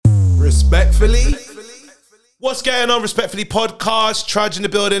Respectfully. What's going on, Respectfully Podcast? Trudge in the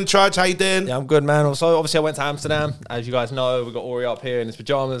building. Trudge, how you doing? Yeah, I'm good, man. So obviously I went to Amsterdam. As you guys know, we got Ori up here in his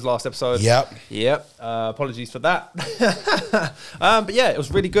pajamas last episode. Yep. Apologies for that. But yeah, it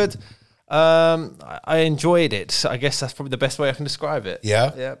was really good. I enjoyed it. I guess that's probably the best way I can describe it.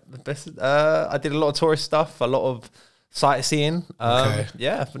 Yeah? Yeah. The best. I did a lot of tourist stuff, a lot of sightseeing. Okay.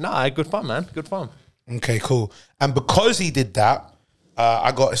 Yeah, but no, good fun, man. Good fun. Okay, cool. And because he did that,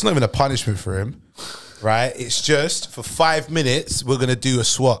 it's not even a punishment for him, right? It's just for 5 minutes, we're going to do a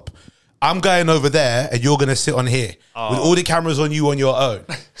swap. I'm going over there and you're going to sit on here with all the cameras on you on your own.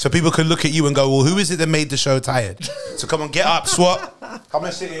 So people can look at you and go, well, who is it that made the show tired? So come on, get up, swap. Come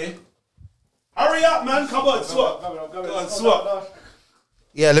and sit here. Hurry up, man. Come on, swap. Go on, swap.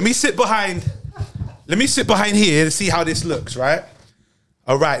 Yeah, let me sit behind here to see how this looks, right?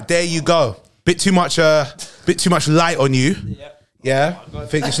 All right, there you go. Bit too much light on you. Yep. Yeah, I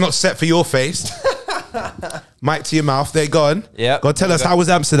think it's not set for your face. Mic to your mouth. There, go on. Yeah. Go on, tell us, how was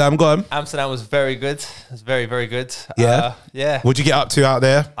Amsterdam? Go on. Amsterdam was very good. It was very, very good. Yeah? Yeah. What'd you get up to out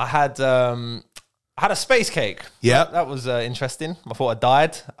there? I had a space cake. Yeah. That was interesting. I thought I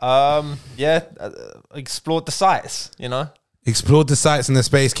died. Explored the sites, you know. Explored the sites and the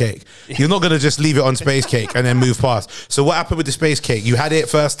space cake. You're not going to just leave it on space cake and then move past. So what happened with the space cake? You had it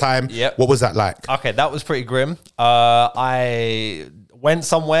first time. Yep. What was that like? Okay, that was pretty grim. I went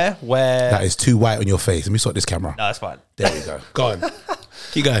somewhere where... That is too white on your face. Let me sort this camera. No, that's fine. There we go. Go on.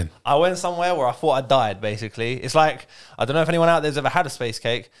 Keep going. I went somewhere where I thought I died, basically. It's like, I don't know if anyone out there's ever had a space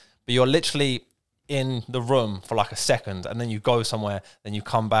cake, but you're literally in the room for like a second, and then you go somewhere, then you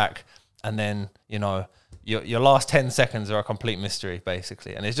come back, and then, you know... Your last 10 seconds are a complete mystery,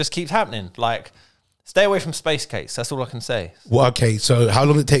 basically. And it just keeps happening. Like, stay away from space cakes. That's all I can say. Well, okay, so how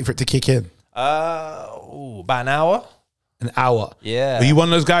long did it take for it to kick in? About an hour. An hour? Yeah. Were you one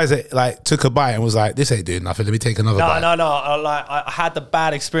of those guys that like took a bite and was like, this ain't doing nothing, let me take another bite? No. I had the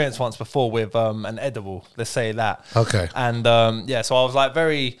bad experience once before with an edible, let's say that. Okay. And so I was like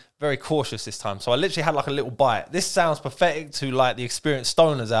very, very cautious this time. So I literally had like a little bite. This sounds pathetic to like the experienced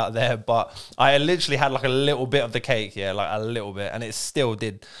stoners out there, but I literally had like a little bit of the cake, like a little bit, and it still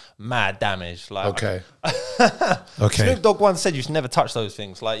did mad damage. Like, Okay. Okay. Snoop Dogg once said you should never touch those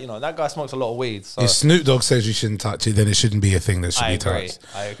things. Like, you know, that guy smokes a lot of weed. So. If Snoop Dogg says you shouldn't touch it, then it shouldn't be a thing that should be touched.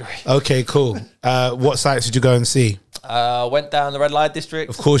 I agree. Okay, cool. What sites did you go and see? Went down the red light district.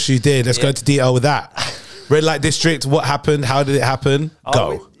 Of course you did. Let's go into detail with that. Red light district, what happened? How did it happen?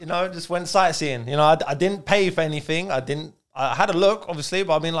 Go. Just went sightseeing. You know, I didn't pay for anything. I had a look, obviously,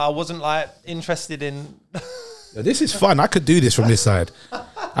 but I mean, like, I wasn't like interested in... This is fun. I could do this from this side.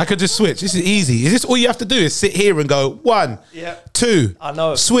 I could just switch. This is easy. Is this all you have to do is sit here and go 1, 2, I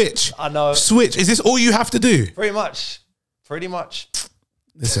know. Switch. I know. Switch. Is this all you have to do? Pretty much.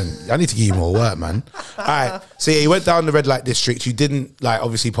 Listen, I need to give you more work, man. All right. So you went down the red light district. You didn't like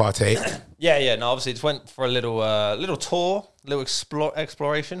obviously partake. No, obviously just went for a little tour, little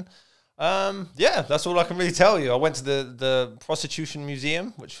exploration. That's all I can really tell you. I went to the prostitution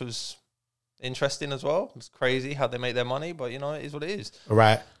museum, which was interesting as well. It's crazy how they make their money, but you know, it is what it is. All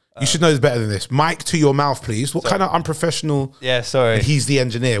right. You should know this better than this. Mic to your mouth, please. What kind of unprofessional? Yeah, sorry. He's the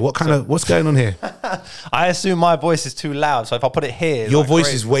engineer. What's going on here? I assume my voice is too loud, so if I put it here, your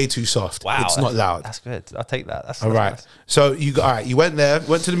voice is way too soft. Wow, it's not loud. That's good. I'll take that. That's all right. Nice. So you went there,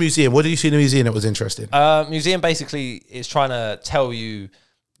 went to the museum. What did you see in the museum that was interesting? Museum basically is trying to tell you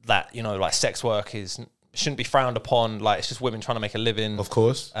that, you know, like sex work shouldn't be frowned upon. Like, it's just women trying to make a living. Of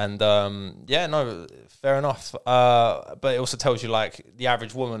course. And fair enough. But it also tells you like the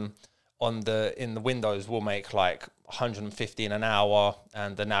average woman in the windows will make like 150 in an hour,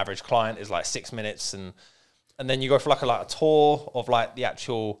 and an average client is like 6 minutes, and then you go for like a tour of like the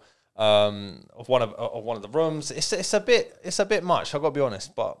actual of one of the rooms. It's a bit much, I've got to be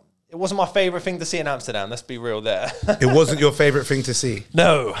honest, but it wasn't my favorite thing to see in Amsterdam. Let's be real there. It wasn't your favorite thing to see?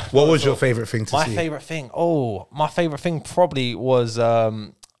 No. What was your favorite thing to see? My favorite thing? My favorite thing probably was...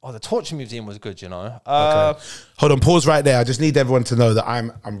 the Torture Museum was good, you know. Okay. Hold on, pause right there. I just need everyone to know that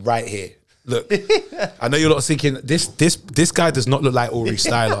I'm right here. Look, I know you're not thinking this guy does not look like Ori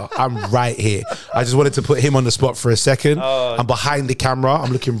Styler. I'm right here. I just wanted to put him on the spot for a second. I'm behind the camera.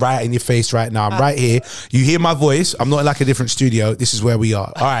 I'm looking right in your face right now. I'm right here. You hear my voice. I'm not in like a different studio. This is where we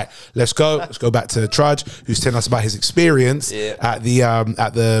are. All right, let's go. Let's go back to Trudge, who's telling us about his experience at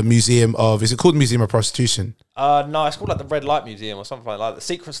the museum of. Is it called Museum of Prostitution? No, it's called like the Red Light Museum or something like that. The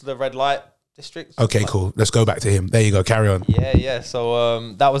Secrets of the Red Light District. Okay, cool. Let's go back to him. There you go. Carry on. Yeah.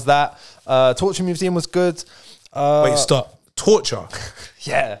 So that was that. Torture Museum was good. Wait, stop. Torture?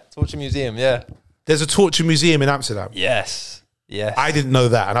 Yeah, Torture Museum, yeah. There's a torture museum in Amsterdam? Yes. Yes. I didn't know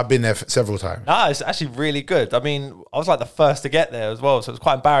that, and I've been there several times. No, it's actually really good. I mean, I was like the first to get there as well, so it was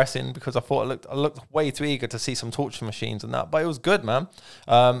quite embarrassing because I thought I looked way too eager to see some torture machines and that, but it was good, man.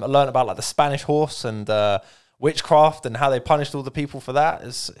 I learned about like the Spanish horse and witchcraft and how they punished all the people for that.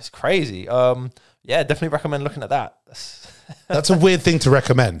 It's crazy. Yeah, definitely recommend looking at that. That's a weird thing to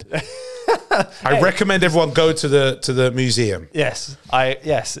recommend. I recommend everyone go to the museum. Yes,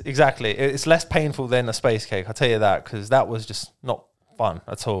 exactly. It's less painful than a space cake. I'll tell you that, because that was just not fun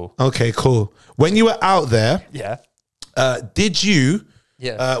at all. Okay, cool. When you were out there, Yeah. did you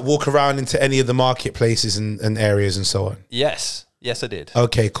Yeah. walk around into any of the marketplaces and areas and so on? Yes, I did.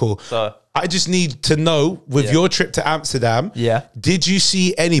 Okay, cool. So I just need to know, with your trip to Amsterdam, Yeah. did you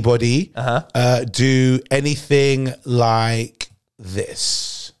see anybody do anything like this?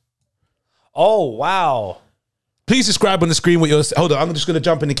 oh wow. Please describe on the screen what you're... Hold on, I'm just going to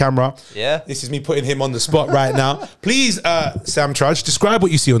jump in the camera. Yeah. This is me putting him on the spot right now. Please, Sam Trudge, describe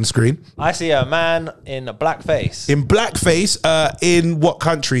what you see on the screen. I see a man in a blackface. In blackface, in what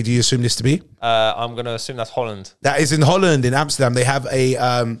country do you assume this to be? I'm gonna assume that's Holland. That is in Holland, in Amsterdam. They have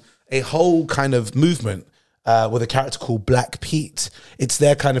a whole kind of movement with a character called Black Pete. It's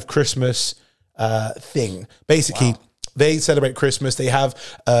their kind of Christmas thing. Basically, they celebrate Christmas. They have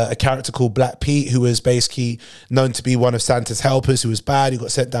a character called Black Pete, who is basically known to be one of Santa's helpers, who was bad, who got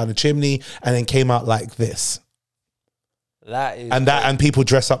sent down a chimney, and then came out like this. That is And people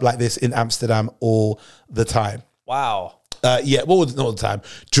dress up like this in Amsterdam all the time. wow. Yeah, well, not all the time.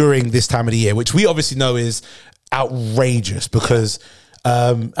 During this time of the year, which we obviously know is outrageous, because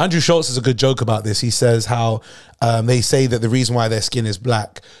Andrew Schultz has a good joke about this. He says how they say that the reason why their skin is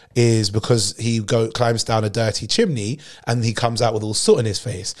black is because he climbs down a dirty chimney and he comes out with all soot in his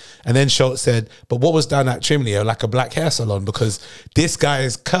face. And then Schultz said, but what was down that chimney? Like a black hair salon, because this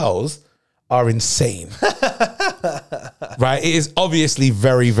guy's curls are insane. Right? It is obviously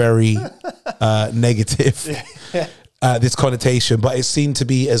very, very negative. This connotation, but it's seen to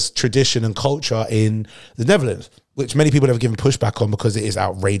be as tradition and culture in the Netherlands, which many people have given pushback on because it is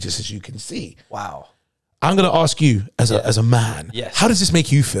outrageous, as you can see. Wow. I'm going to ask you as a man, Yes. how does this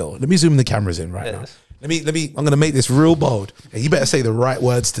make you feel? Let me zoom the cameras in right now. Let me, I'm going to make this real bold. And you better say the right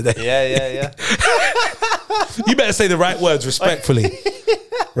words today. Yeah. You better say the right words respectfully,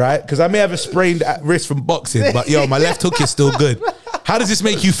 right? Because I may have a sprained wrist from boxing, but yo, my left hook is still good. How does this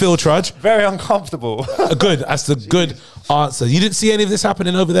make you feel, Trudge? Very uncomfortable. Good. That's the good answer. You didn't see any of this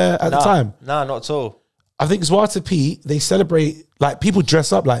happening over there at the time? No, not at all. I think Zwarte Piet, they celebrate, like, people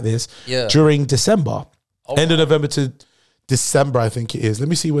dress up like this during December. End of November to December, I think it is. Let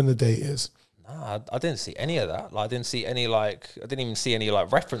me see when the date is. No, I didn't see any of that. Like, I didn't even see any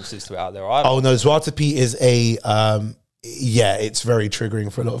like references to it out there either. Oh, no, Zwarte Piet is it's very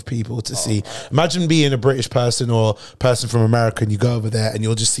triggering for a lot of people to see. Right. Imagine being a British person or person from America and you go over there and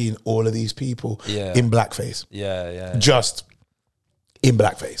you're just seeing all of these people in blackface. Yeah. Just in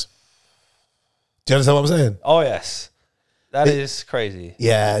blackface. Do you understand what I'm saying? Oh, yes. That is crazy.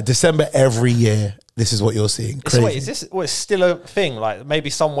 Yeah, December every year, this is what you're seeing. Crazy. So wait, is this it's still a thing? Like maybe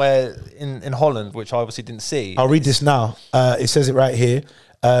somewhere in Holland, which I obviously didn't see. I'll read this now. It says it right here.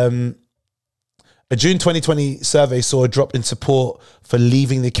 A June 2020 survey saw a drop in support for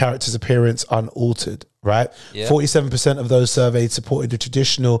leaving the character's appearance unaltered, right? Yeah. 47% of those surveyed supported the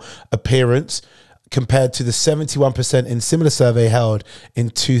traditional appearance, compared to the 71% in similar survey held in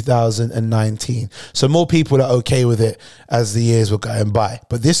 2019. So more people are okay with it as the years were going by.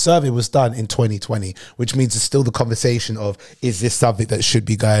 But this survey was done in 2020, which means it's still the conversation of, is this something that should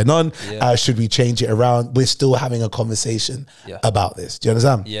be going on? Yeah. Should we change it around? We're still having a conversation about this. Do you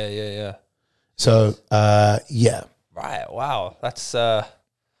understand? Yeah. So, yeah. Right. Wow. That's I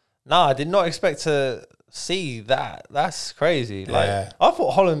did not expect to see that. That's crazy. Like I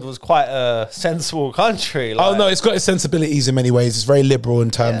thought Holland was quite a sensible country. Like, oh no, it's got its sensibilities in many ways. It's very liberal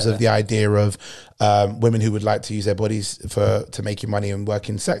in terms of the idea of women who would like to use their bodies to make you money and work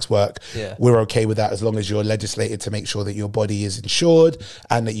in sex work. Yeah. We're okay with that as long as you're legislated to make sure that your body is insured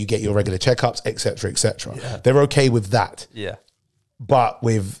and that you get your regular checkups, etc., etc. They're okay with that. Yeah. But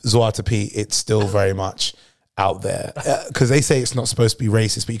with Zwarte Piet, it's still very much out there, because they say it's not supposed to be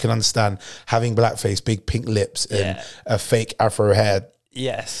racist, but you can understand having blackface, big pink lips, and a fake afro hair.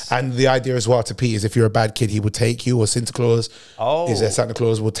 Yes. And the idea as well to Pete is if you're a bad kid, he will take you, or Santa Claus Santa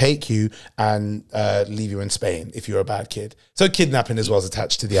Claus will take you and leave you in Spain if you're a bad kid. So kidnapping as well is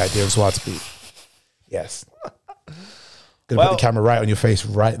attached to the idea of Zwarte Piet. Yes. Gonna put the camera right on your face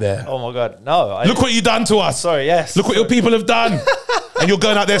right there. Oh my God. No. Look what you done to us. Sorry, yes. Look what your people have done. And you're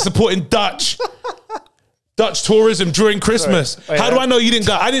going out there supporting Dutch Dutch tourism during Christmas. Wait, How do I know you didn't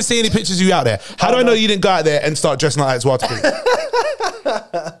go? I didn't see any pictures of you out there. How do I know you didn't go out there and start dressing like Walter Creek?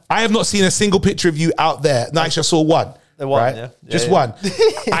 I have not seen a single picture of you out there. No, actually, I saw one. The one, right? yeah. Just Yeah. one.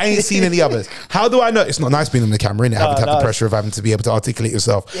 I ain't seen any others. How do I know? It's not nice being on the camera, innit? Having to have the pressure of having to be able to articulate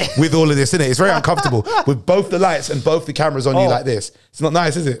yourself with all of this, innit? It's very uncomfortable with both the lights and both the cameras on you like this. It's not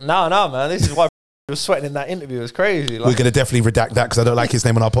nice, is it? No, man. This is why was sweating in that interview. It was crazy. Like, We're going to definitely redact that because I don't like his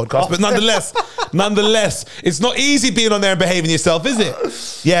name on our podcast. But nonetheless, it's not easy being on there and behaving yourself, is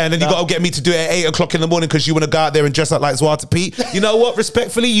it? Yeah, and then you got to get me to do it at 8 o'clock in the morning because you want to go out there and dress up like Zwarte Pete. You know what?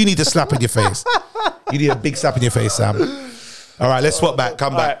 Respectfully, you need a slap in your face. You need a big slap in your face, Sam. All right, let's swap back.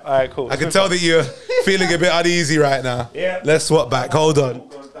 Come back. All right, cool. I can tell that you're feeling a bit uneasy right now. Yeah. Let's swap back. Hold on.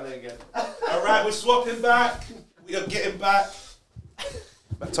 All right, we're swapping back. We are getting back.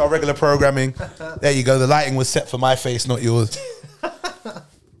 Back to our regular programming. There you go. The lighting was set for my face, not yours.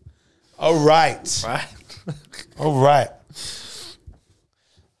 All right. Right. All right.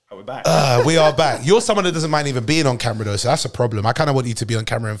 We're back. We are back. You're someone that doesn't mind even being on camera, though, so that's a problem. I kind of want you to be on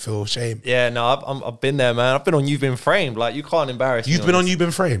camera and feel shame. Yeah, no, I've been there, man. I've been on You've Been Framed. Like, you can't embarrass me. You've been on You've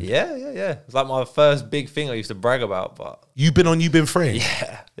Been Framed? Yeah. It's like my first big thing I used to brag about, but You've been on You've Been Framed?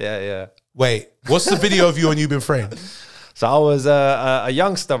 yeah. Wait, what's the video of you on You've Been Framed? So I was a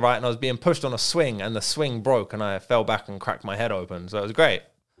youngster, right, and I was being pushed on a swing, and the swing broke, and I fell back and cracked my head open. So it was great.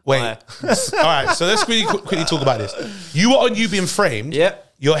 Wait. All right, so let's really quickly talk about this. You were on You Being Framed. Yep.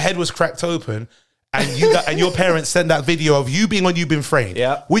 Your head was cracked open, and your parents sent that video of you being on You Been Framed.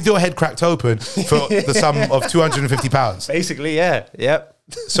 Yep. With your head cracked open for the sum of £250. Basically, yeah. Yep.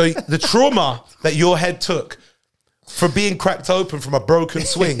 So the trauma that your head took for being cracked open from a broken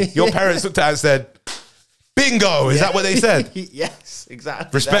swing, your parents looked at it and said, bingo, is that what they said? Yes, exactly.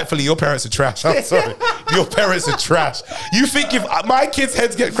 Respectfully, your parents are trash. I'm sorry. Your parents are trash. You think if my kids'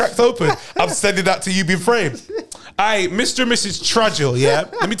 heads get cracked open, I'm sending that to You Being Framed? Aye, Mr. and Mrs. Trudgell, yeah?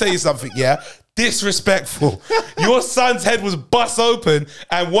 Let me tell you something, yeah? Disrespectful. Your son's head was bust open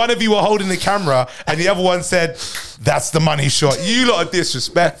and one of you were holding the camera and the other one said, that's the money shot. You lot are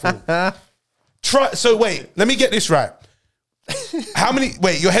disrespectful. So wait, let me get this right.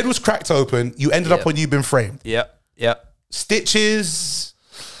 Your head was cracked open. You ended up on You Been Framed. Yep. Stitches.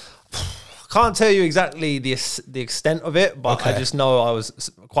 Can't tell you exactly the extent of it, but Okay. I just know I was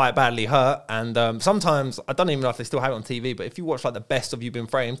quite badly hurt. And sometimes, I don't even know if they still have it on TV, but if you watch like the best of You've Been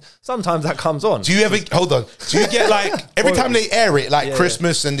Framed, sometimes that comes on. Do you ever, hold on, do you get like, every time they air it, like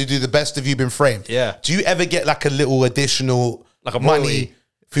Christmas and they do the best of You Been Framed, Yeah. do you ever get like a little additional Like a money royalty?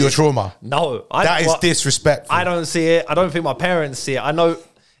 for your trauma? No. That is disrespectful. I don't see it. I don't think my parents see it. I know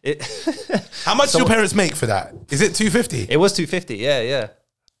it. How much do your parents make for that? Is it $250? It was $250. Yeah.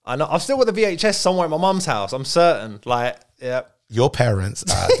 I know. I've still got the VHS somewhere at my mum's house. I'm certain. Like, yeah. Your parents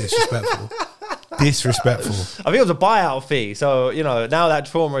are disrespectful. Disrespectful. I think it was a buyout fee. So, now that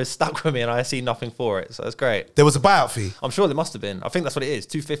trauma is stuck with me and I see nothing for it. So it's great. There was a buyout fee. I'm sure there must have been. I think that's what it is.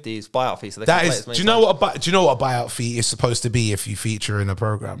 $250 is buyout fee. So they That can play is. as many Do you know times. what? Do you know what a buyout fee is supposed to be if you feature in a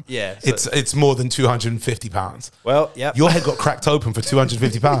program? Yeah, so- it's more than £250. Well, yeah. Your head got cracked open for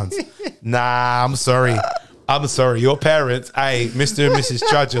 £250. Nah, I'm sorry. Your parents, hey, Mr. and Mrs.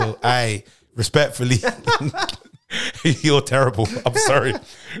 Trudgell, hey, respectfully, you're terrible. I'm sorry.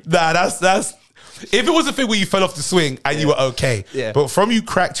 Nah, that's. If it was a thing where you fell off the swing and you were okay, Yeah. but from you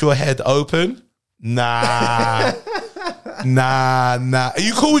cracked your head open, nah. Are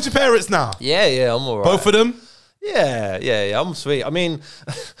you cool with your parents now? Yeah, I'm all right. Both of them? Yeah, I'm sweet. I mean,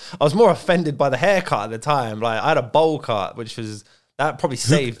 I was more offended by the haircut at the time. Like, I had a bowl cut, that probably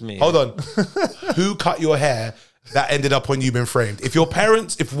saved me. Hold on. Who cut your hair that ended up on You Been Framed? If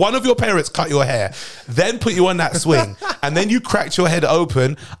one of your parents cut your hair, then put you on that swing, and then you cracked your head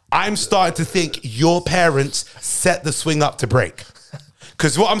open, I'm starting to think your parents set the swing up to break.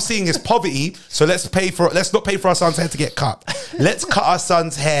 Because what I'm seeing is poverty, so let's not pay for our son's hair to get cut. Let's cut our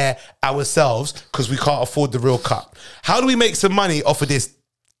son's hair ourselves because we can't afford the real cut. How do we make some money off of this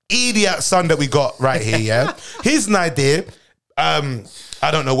idiot son that we got right here, yeah? Here's an idea. I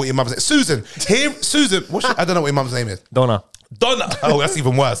don't know what your mum's name is. Susan. I don't know what your mum's name is. Donna. Oh, that's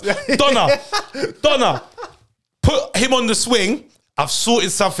even worse. Donna. Put him on the swing. I've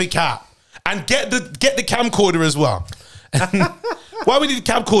sorted something out. And get the camcorder as well. Why we need a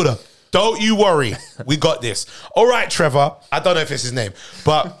camcorder? Don't you worry. We got this. All right, Trevor. I don't know if it's his name.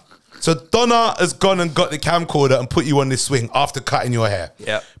 But so Donna has gone and got the camcorder and put you on this swing after cutting your hair.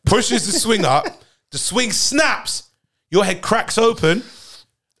 Yep. Pushes the swing up. The swing snaps. Your head cracks open.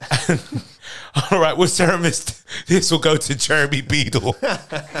 All right, well, Sarah missed. This will go to Jeremy Beadle.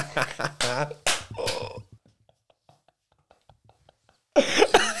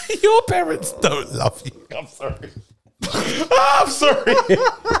 Your parents don't love you. I'm sorry. I'm sorry.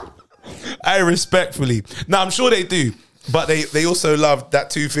 I respectfully. Now, I'm sure they do, but they also love that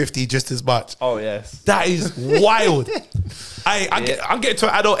 250 just as much. Oh, yes. That is wild. I'm getting to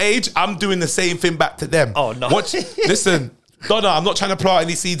an adult age. I'm doing the same thing back to them. Oh, no. Listen, Donna, I'm not trying to plant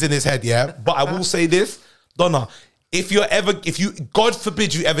any seeds in his head, yeah? But I will say this, Donna, if you, God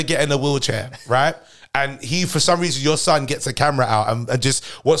forbid you ever get in a wheelchair, right? And for some reason, your son gets a camera out and just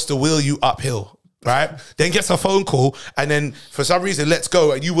wants to wheel you uphill, right? Then gets a phone call and then for some reason, let's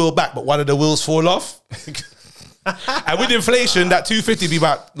go and you wheel back, but one of the wheels fall off. And with inflation, that 250 be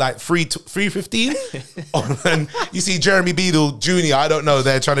about like 315. And you see Jeremy Beadle Jr., I don't know,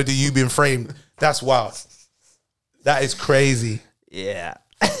 they're trying to do You Been Framed. That's wild. That is crazy. Yeah.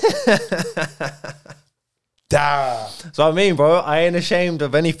 Damn. So I mean, bro, I ain't ashamed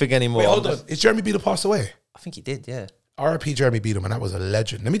of anything anymore. Wait, hold on. Is Jeremy Beadle passed away? I think he did, yeah. R.I.P. Jeremy Beadle, man. That was a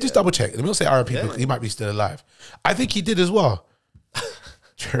legend. Let me just double check. Let me not say R.I.P. because he might be still alive. I think he did as well.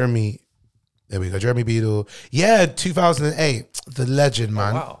 Jeremy, there we go. Jeremy Beadle. Yeah, 2008. The legend,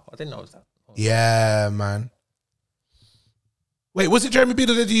 man. Oh, wow. I didn't know it was that. Oh. Yeah, man. Wait, was it Jeremy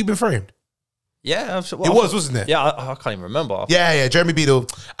Beadle that You've Been Framed? Yeah, it was, wasn't it? Yeah, I can't even remember. Yeah, Jeremy Beadle.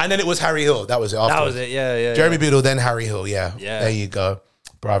 And then it was Harry Hill. That was it. That was it, yeah. Jeremy Beadle, then Harry Hill, yeah. Yeah. There you go.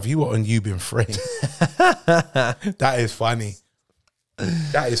 Bruv, you were on You Been Framed. That is funny.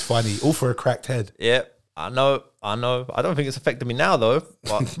 That is funny. All for a cracked head. Yeah, I know. I don't think it's affecting me now, though.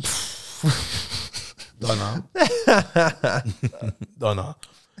 But Donna,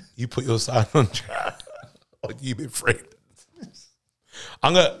 you put your son on You Been Framed.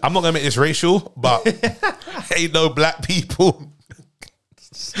 I'm not gonna make this racial, but ain't no black people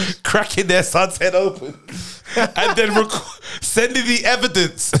cracking their son's head open and then sending the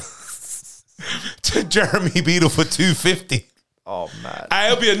evidence to Jeremy Beadle for 250. Oh man,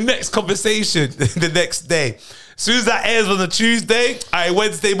 It'll be a next conversation the next day. As soon as that airs on a Tuesday,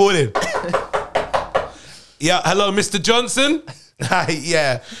 Wednesday morning. Yeah, hello, Mr. Johnson.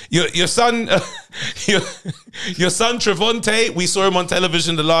 Yeah, your son, your son Trevonte. We saw him on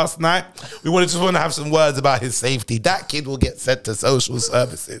television the last night. We want to have some words about his safety. That kid will get sent to social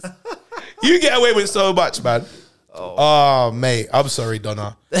services. You get away with so much, man. Oh mate, I'm sorry,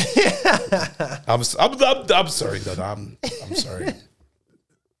 Donna. I'm sorry, Donna. I'm sorry.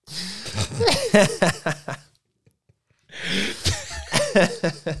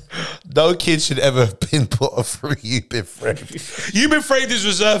 No kid should ever have been put through You Been Framed. You Been Framed is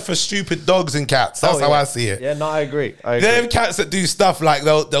reserved for stupid dogs and cats. That's how I see it. Yeah, no, I agree. Them cats that do stuff like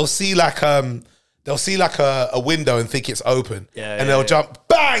they'll see like a window and think it's open, and they'll jump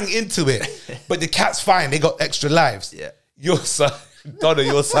bang into it. But the cat's fine; they got extra lives. Yeah, your son, Donna,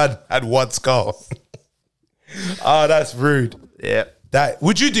 your son had one skull. Oh, that's rude. Yeah,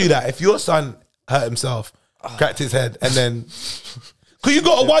 would you do that if your son hurt himself, cracked his head, and then? Because you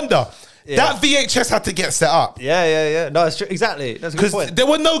got to wonder. Yeah. That VHS had to get set up. Yeah. No, it's true. Exactly. That's a good point. There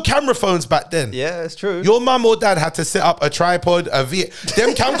were no camera phones back then. Yeah, it's true. Your mum or dad had to set up a tripod,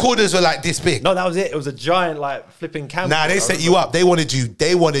 them camcorders were like this big. No, that was it. It was a giant, like, flipping camera. Nah, they set you up. They wanted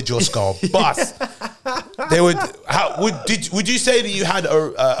your skull bust. They would. Would you say that you had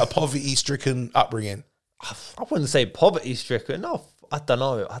a poverty-stricken upbringing? I wouldn't say poverty-stricken. No, I don't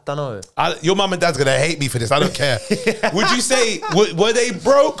know. Your mum and dad's gonna hate me for this. I don't care. Would you say were they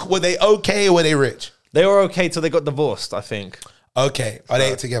broke? Were they okay? Or were they rich? They were okay till they got divorced, I think. Okay, are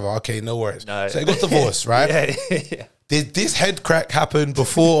they together? Okay, no worries. No. So they got divorced, right? Yeah. Did this head crack happen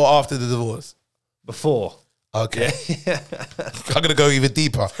before or after the divorce? Before. Okay. Yeah. I'm gonna go even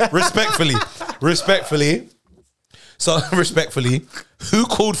deeper. Respectfully. So respectfully, who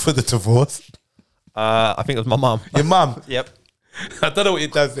called for the divorce? I think it was my mum. Your mum? Yep. I don't know what your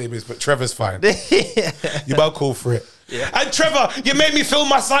dad's name is, but Trevor's fine. Your mum called for it. Yeah. And Trevor, you made me feel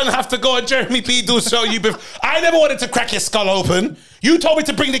my son have to go on Jeremy Beadle's show. I never wanted to crack his skull open. You told me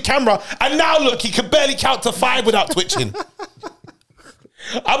to bring the camera, and now look, he can barely count to 5 without twitching.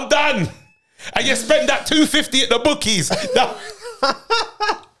 I'm done. And you spend that $250 at the bookies.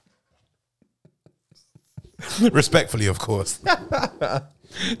 Respectfully, of course.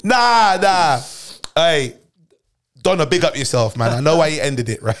 Nah. Hey, Donna, big up yourself, man. I know why you ended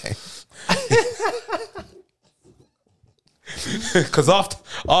it, right? Because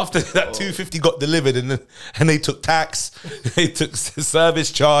after that 250 got delivered and they took tax, they took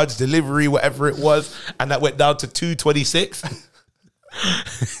service charge, delivery, whatever it was, and that went down to 226.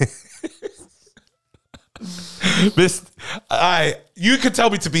 You could tell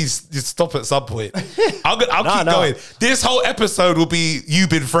me to stop at some point. I'll keep going. This whole episode will be You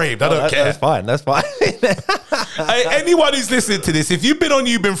Been Framed. I don't care. That's fine. Anyone who's listening to this, if you've been on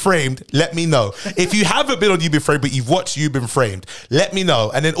You've Been Framed, let me know. If you haven't been on You've Been Framed, but you've watched You've Been Framed, let me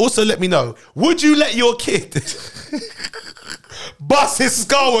know. And then also let me know, would you let your kid bust his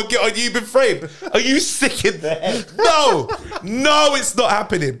skull and get on You've Been Framed? Are you sick in the head? No, it's not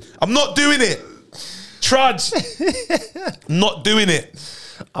happening. I'm not doing it. Trudge. Not doing it.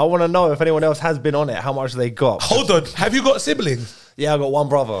 I want to know if anyone else has been on it, how much they got. Hold on. Have you got siblings? Yeah, I got one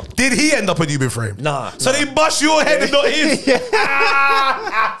brother. Did he end up on You've Been Framed? Nah. So they bust your head and not his?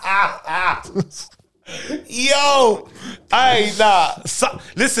 Yo. Nah.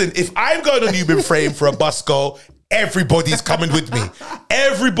 Listen, if I'm going on You've Been Framed for a bus goal, everybody's coming with me.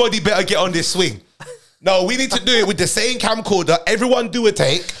 Everybody better get on this swing. No, we need to do it with the same camcorder. Everyone do a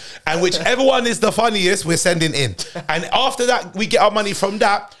take. And whichever one is the funniest, we're sending in. And after that, we get our money from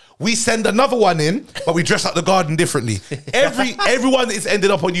that. We send another one in, but we dress up the garden differently. Everyone is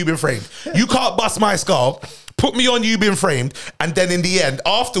ended up on You've Been Framed. You can't bust my skull, put me on You've Been Framed, and then in the end,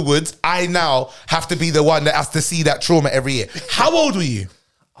 afterwards, I now have to be the one that has to see that trauma every year. How old were you?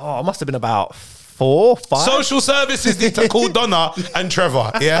 Oh, I must have been about 4, 5. Social services need to call Donna and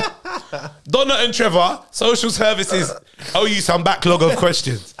Trevor, yeah? Donna and Trevor, social services owe you some backlog of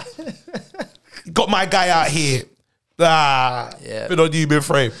questions. Got my guy out here. Yeah. Been on You've Been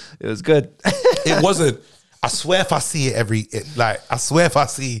Framed. It was good. It wasn't. I swear if I see it I swear if I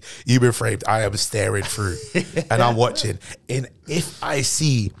see You've Been Framed, I am staring through and I'm watching. And if I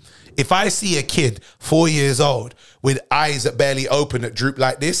see a kid 4 years old with eyes that barely open that droop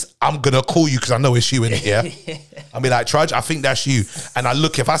like this, I'm gonna call you because I know it's you in it, yeah? I'll be like, Trudge, I think that's you. And I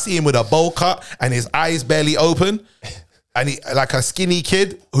look, if I see him with a bowl cut and his eyes barely open, and he like a skinny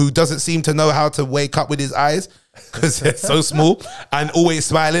kid who doesn't seem to know how to wake up with his eyes because they're so small and always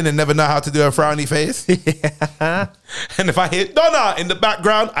smiling and never know how to do a frowny face. Yeah. And if I hear Donna in the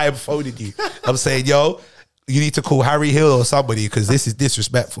background, I am phoning you. I'm saying, yo, you need to call Harry Hill or somebody because this is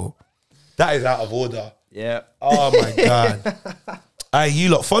disrespectful. That is out of order. Yeah. Oh my God. Hey, you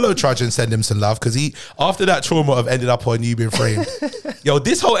lot follow Trudge and send him some love because he, after that trauma of ended up on You've Been Framed. Yo,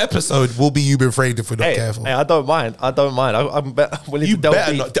 this whole episode will be You've Been Framed if we're not careful. Hey, I don't mind. I'm willing You to delve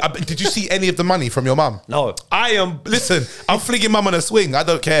better deep. not. Did you see any of the money from your mum? No. Listen, I'm flinging mum on a swing. I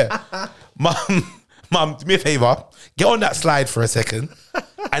don't care. Mum, do me a favor. Get on that slide for a second.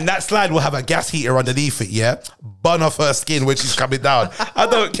 And that slide will have a gas heater underneath it, yeah? Burn off her skin when she's coming down. I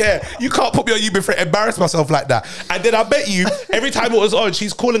don't care. You can't put me on You've Been Framed, embarrass myself like that. And then I bet you, every time it was on,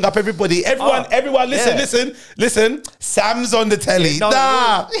 she's calling up everybody. Everyone, listen. Sam's on the telly. No,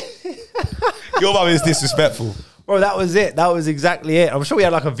 nah. Your mum is disrespectful. Bro, that was it. That was exactly it. I'm sure we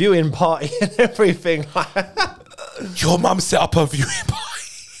had like a viewing party and everything. Your mum set up a viewing party.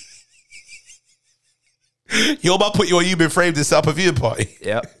 Your mum put you on You've Been Framed and set up a viewing party.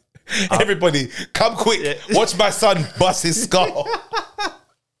 Yep. Everybody, come quick. Watch my son bust his skull.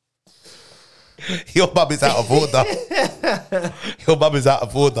 Your mum is out of order. Your mum is out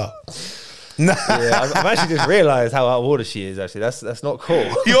of order. Nah. Yeah, I've actually just realised how out of order she is, actually. That's not cool.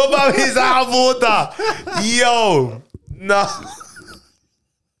 Your mum is out of order. Yo. No.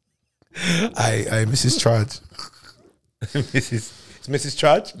 Hey, Mrs. Trudge. Mrs.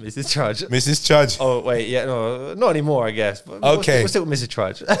 Trudge? Mrs. Trudge. Mrs. Trudge. Oh, wait, yeah, no, not anymore, I guess. But Okay. We'll stick with Mrs.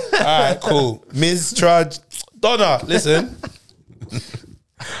 Trudge. All right, cool. Ms. Trudge. Donna, listen.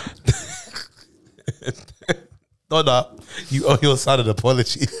 Donna, you owe your son an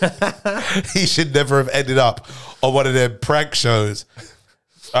apology. He should never have ended up on one of them prank shows.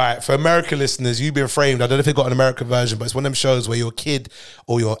 All right, for American listeners, You've Been Framed. I don't know if they got an American version, but it's one of them shows where your kid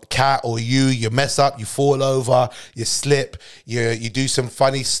or your cat or you mess up, you fall over, you slip, you do some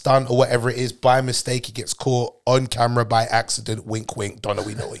funny stunt or whatever it is. By mistake, it gets caught on camera by accident. Wink, wink. Donna,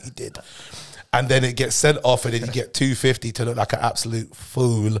 we know what you did. And then it gets sent off and then you get $250 to look like an absolute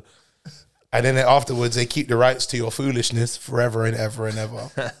fool. And then afterwards, they keep the rights to your foolishness forever and ever and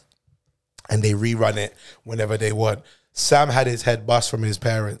ever. And they rerun it whenever they want. Sam had his head bust from his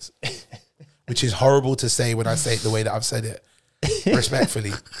parents, which is horrible to say when I say it the way that I've said it,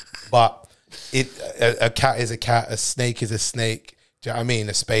 respectfully. But a cat is a cat, a snake is a snake. Do you know what I mean?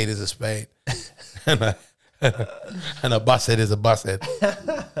 A spade is a spade. And a bus head is a bus head.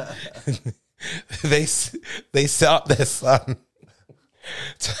 They set up their son.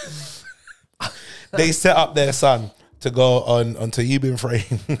 They set up their son to go onto You've Been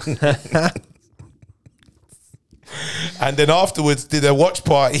Framed. And then afterwards did a watch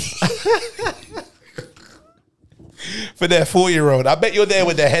party for their 4-year-old. I bet you're there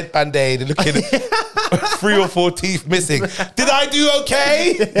with their headband and looking 3 or 4 teeth missing. Did I do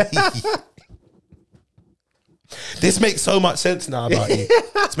okay? This makes so much sense now about you.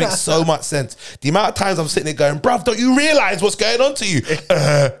 This makes so much sense. The amount of times I'm sitting there going, bruv, don't you realise what's going on to you?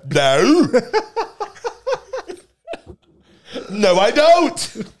 No. No, I don't.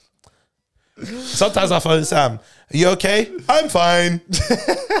 Sometimes I phone Sam. Are you okay? I'm fine.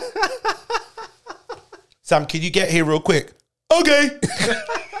 Sam, can you get here real quick? Okay.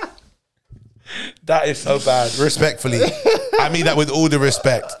 That is so bad. Respectfully. I mean that with all the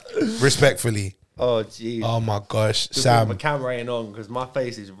respect. Respectfully. Oh, jeez. Oh my gosh. My Sam. camera ain't on because my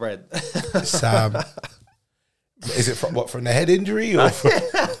face is red. Sam. Is it from the head injury? Or from...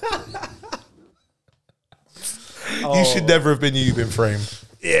 You should never have you've been framed.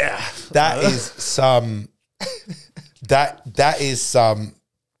 Yeah. That is some that is some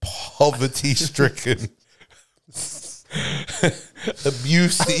poverty stricken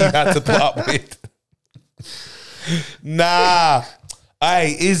abuse that you had to put up with. Nah.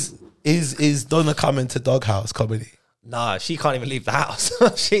 Hey, is Donna coming to Doghouse Comedy? Nah, she can't even leave the house.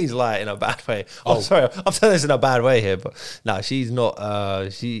 She's like in a bad way. Oh, sorry, I'm saying this in a bad way here, but nah, she's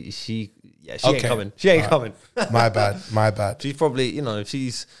not. She ain't coming. She ain't coming. My bad. She's probably,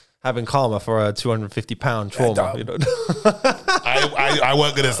 she's having karma for a £250 trauma. You know? I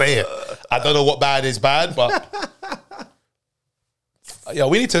weren't gonna say it. I don't know what bad is bad, but yo,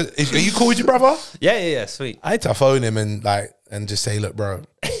 we need to. Are you cool with your brother? Yeah, sweet. I need to phone him and just say, look, bro,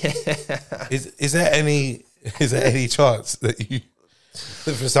 is there any chance that you,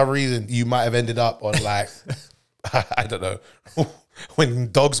 for some reason, you might have ended up on like, I don't know,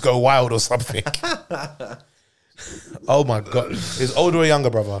 when dogs go wild or something? Oh my God. Is older or younger,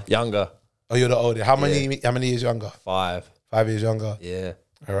 brother? Younger. Oh, you're the older. How many years younger? 5. 5 years younger? Yeah.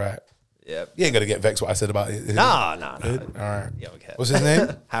 All right. Yeah. You ain't gonna get vexed what I said about it. Nah. All right. Yeah, okay. What's his name?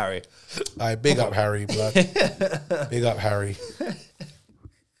 Harry. All right, big up Harry, blood. Big up Harry.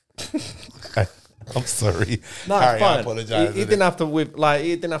 I'm sorry. No, Harry, it's fine. I apologize. He didn't have to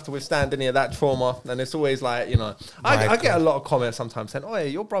he didn't have to withstand any of that trauma. And it's always like, I get a lot of comments sometimes saying, "Oh, yeah,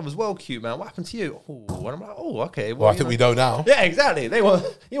 your brother's well cute, man. What happened to you?" Oh, and I'm like, "Oh, okay." Well, I think we know now. Yeah, exactly.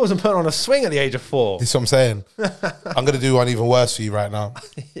 He wasn't put on a swing at the age of 4. This is what I'm saying. I'm gonna do one even worse for you right now.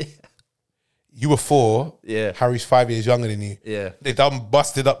 Yeah. You were 4. Yeah. Harry's 5 years younger than you. Yeah. They done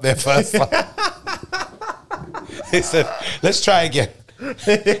busted up their first time. They said, "Let's try again."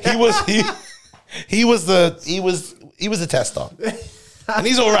 He was the tester, and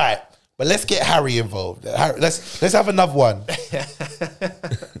he's all right. But let's get Harry involved. Let's have another one.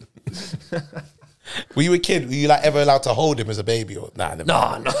 Were you a kid? Were you like ever allowed to hold him as a baby? Or nah? No.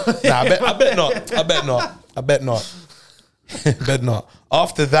 Nah, I bet not. I bet not.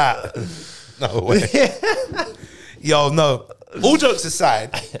 After that, no way. Yo, no. All jokes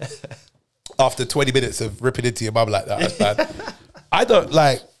aside, after 20 minutes of ripping into your mum like that, that's bad. I don't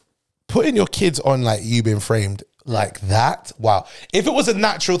like putting your kids on like you being framed like that. Wow. If it was a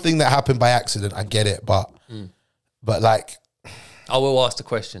natural thing that happened by accident, I get it. But like, I will ask the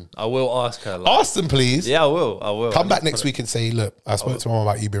question. I will ask her. ask them, please. Yeah, I will. Come back next week and say, look, I spoke to mum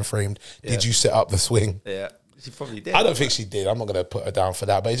about you being framed. Did you set up the swing? Yeah, she probably did. I don't think she did. I'm not going to put her down for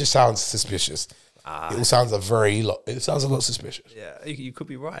that, but it just sounds suspicious. It all sounds it sounds a lot suspicious. Yeah, you could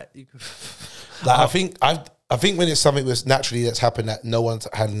be right. You could. Like, I think when it's something that's happened that no one's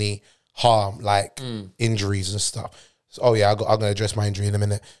had any harm, like injuries and stuff. So, I'm going to address my injury in a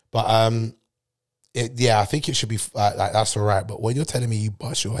minute. But I think it should be like that's all right. But when you're telling me you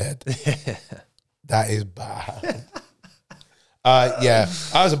bust your head, that is bad. I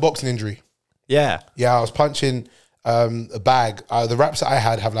was a boxing injury. Yeah. Yeah, I was punching a bag. The wraps that I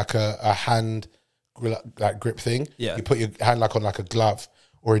had have like a hand grip thing. Yeah. You put your hand like on like a glove.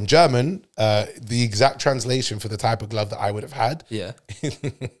 Or in German, the exact translation for the type of glove that I would have had. Yeah.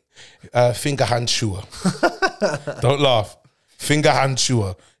 Fingerhandschuhe. Don't laugh.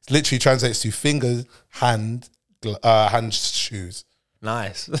 Fingerhandschuhe. It literally translates to fingers, hand shoes.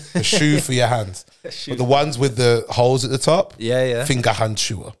 Nice. A shoe for your hands. But the ones with the holes at the top. Yeah.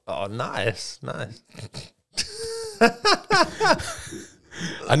 Fingerhandschuhe. Oh, nice.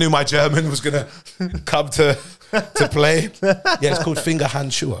 I knew my German was gonna come to play. Yeah, it's called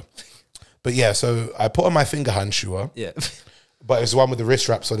Fingerhandschuhe. But yeah, so I put on my Fingerhandschuhe. Yeah. But it's the one with the wrist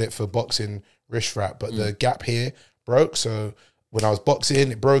wraps on it for boxing wrist wrap. But the gap here broke. So when I was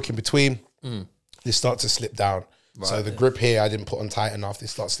boxing, it broke in between. It started to slip down. Right, so the grip here, I didn't put on tight enough. They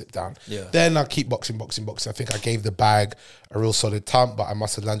start to slip down. Yeah. Then I keep boxing. I think I gave the bag a real solid thump, but I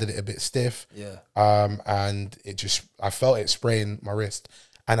must have landed it a bit stiff. Yeah. And I felt it spraying my wrist.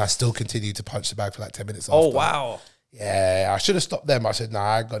 And I still continued to punch the bag for like 10 minutes after. Oh, wow. Yeah, I should have stopped them. I said, nah,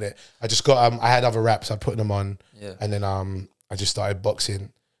 I got it. I just got, I had other wraps. I put them on. Yeah. And then I just started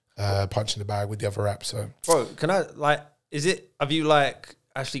boxing Punch in the Bag with the other rap. So, Bro, have you like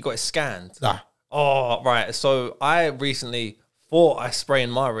actually got it scanned? nah. Oh, right. So I recently thought I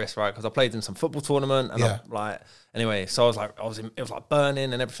sprained my wrist, right? Because I played in some football tournament and anyway, so it was like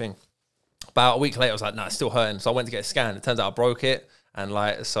burning and everything. About a week later, I was like, nah, it's still hurting. So I went to get it scanned. It turns out I broke it. And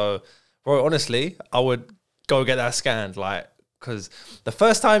like, so, bro, honestly, I would go get that scanned, like, because the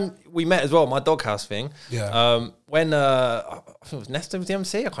first time we met as well, my doghouse thing, when I think it was Nesta was the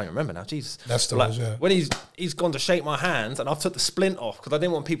MC, I can't even remember now. Jesus, Nesta like, was, yeah. When he's gone to shake my hands, and I've took the splint off because I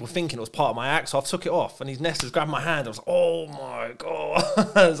didn't want people thinking it was part of my act, so I've took it off, and Nesta's grabbed my hand. I was like, oh my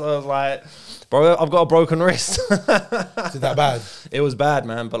god! So I was like, bro, I've got a broken wrist. Is it that bad? It was bad,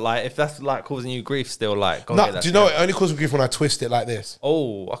 man. But like, if that's like causing you grief, still like, go No, get that do you know it only causes me grief when I twist it like this?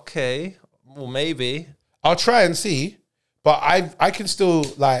 Oh, okay. Well, maybe. I'll try and see, but I can still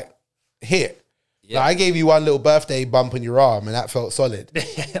like hit. Yeah. Like, I gave you one little birthday bump on your arm, and that felt solid.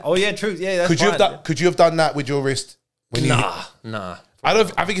 Oh yeah, true. Yeah, that's Could you have done that with your wrist? When Nah.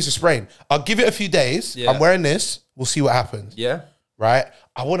 I think it's a sprain. I'll give it a few days. Yeah. I'm wearing this. We'll see what happens. Yeah. Right.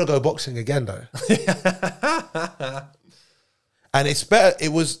 I want to go boxing again though. And it's better.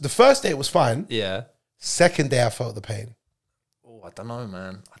 It was the first day. It was fine. Yeah. Second day, I felt the pain. Oh, I don't know,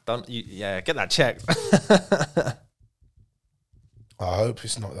 man. Get that checked. I hope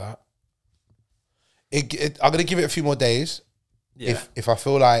it's not that. I'm gonna give it a few more days. Yeah. If I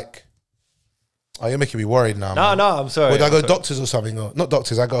feel like, oh, you're making me worried now. Man. No, I'm sorry. Would I go I'm sorry. doctors or something? Or not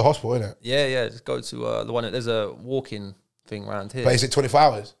doctors? I go hospital, innit? Yeah. Just go to the one. There's a walk-in thing around here. But is it 24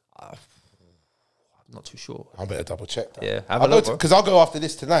 hours? I'm not too sure. I better double check that. Yeah, have a look, bro. Because I'll go after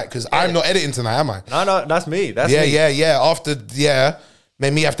this tonight. Because I'm not editing tonight, am I? No, that's me. That's me. Yeah. After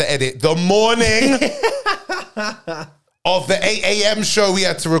made me have to edit the morning of the 8 a.m. show we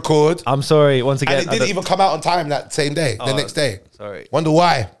had to record. I'm sorry once again. And it didn't even come out on time that same day, the next day. Sorry. Wonder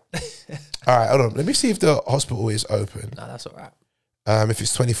why. All right, hold on. Let me see if the hospital is open. No, that's all right. If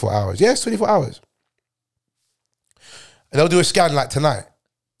it's 24 hours. Yeah, it's 24 hours. And they'll do a scan like tonight.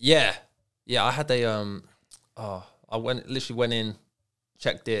 Yeah. I had I literally went in,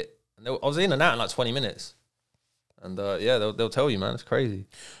 checked it, and I was in and out in like 20 minutes. And they'll tell you, man, it's crazy.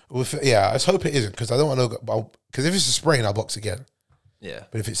 Well, I just hope it isn't, because I don't want to go, because if it's a sprain, I'll box again. Yeah.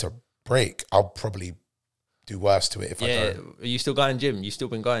 But if it's a break, I'll probably do worse to it if I don't. Are you still going gym? You still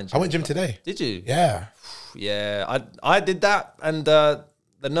been going gym? I went gym today. Did you? Yeah. Yeah, I did that, and the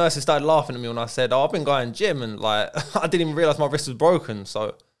nurses started laughing at me when I said, "Oh, I've been going gym," and like I didn't even realize my wrist was broken.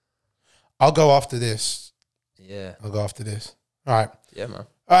 So I'll go after this. Yeah, I'll go after this. All right. Yeah, man.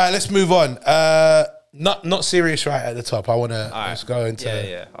 All right, let's move on. Not serious right at the top. I want to let's go into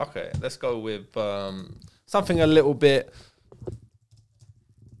yeah. Okay, let's go with something a little bit. Let's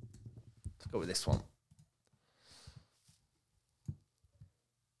go with this one.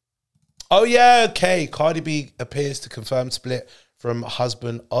 Oh yeah, okay. Cardi B appears to confirm split from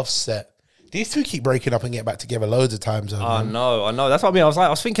husband Offset. These two keep breaking up and get back together loads of times. I know. That's what I mean. I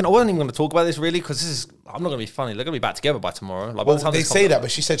was thinking I wasn't even going to talk about this really, because I'm not going to be funny. They're going to be back together by tomorrow. Like, well, they say that,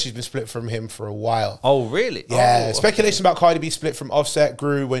 but she said she's been split from him for a while. Oh, really? Yeah. Oh, Speculation about Cardi B split from Offset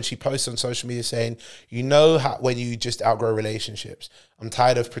grew when she posted on social media saying, "You know how when you just outgrow relationships. I'm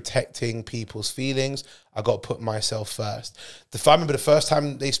tired of protecting people's feelings. I got to put myself first." I remember the first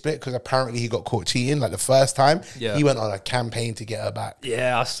time they split, because apparently he got caught cheating. Like the first time, he went on a campaign to get her back.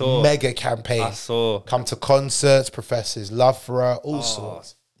 Yeah, I saw. Mega campaign. I saw. Come to concerts, profess his love for her, all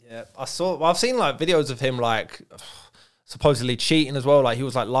sorts. Yeah, I saw. Well, I've seen like videos of him like supposedly cheating as well. Like he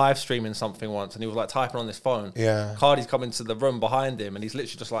was like live streaming something once, and he was like typing on this phone. Yeah. Cardi's come into the room behind him, and he's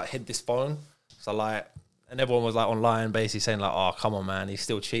literally just like hid this phone. So like, and everyone was like online basically saying like, "Oh, come on, man, he's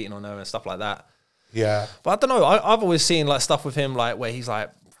still cheating on her," and stuff like that. Yeah. But I don't know. I've always seen like stuff with him like where he's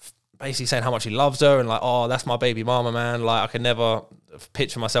like basically saying how much he loves her and like, "Oh, that's my baby mama, man. Like I could never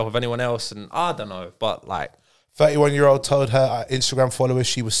picture myself with anyone else." And I don't know, but like. 31-year-old told her Instagram followers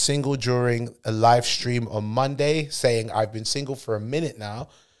she was single during a live stream on Monday, saying, "I've been single for a minute now,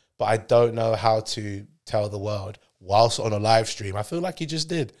 but I don't know how to tell the world," whilst on a live stream. I feel like you just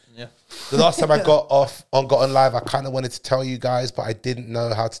did. Yeah. The last time I got on live, I kind of wanted to tell you guys, but I didn't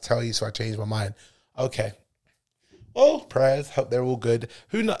know how to tell you, so I changed my mind. Okay. Well, prayers. Hope they're all good.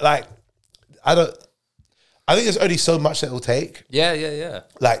 Who know? Like, I think there's only so much that it'll take. Yeah.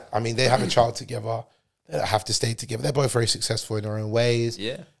 Like, I mean, they have a child together. They don't have to stay together. They're both very successful in their own ways.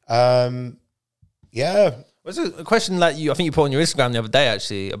 Yeah. Yeah. Was a question that I think you put on your Instagram the other day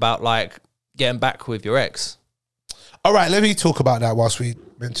actually about like getting back with your ex. All right, let me talk about that whilst we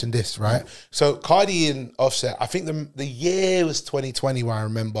mention this, right? So Cardi and Offset, I think the year was 2020 where I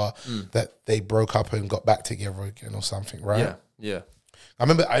remember that they broke up and got back together again or something, right? Yeah. I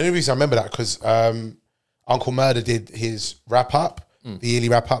remember. The only reason I remember that because Uncle Murder did his wrap up, the yearly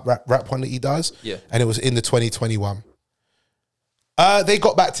wrap one that he does. Yeah. And it was in the 2021. They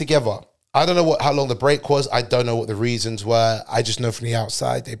got back together. I don't know how long the break was. I don't know what the reasons were. I just know from the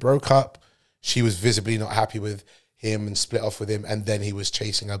outside they broke up. She was visibly not happy with him and split off with him. And then he was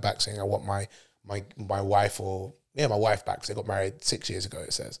chasing her back, saying, "I want my wife my wife back." Because they got married 6 years ago.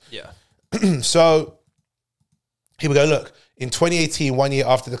 It says. Yeah. So here we go. Look, in 2018, 1 year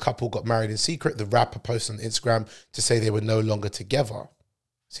after the couple got married in secret, the rapper posted on Instagram to say they were no longer together.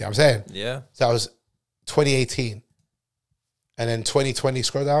 See what I'm saying? Yeah. So that was 2018. And then 2020,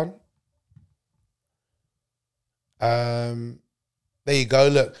 scroll down. There you go.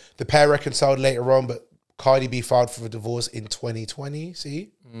 Look, the pair reconciled later on, but Cardi B filed for a divorce in 2020.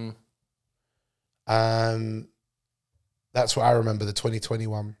 See? That's what I remember, the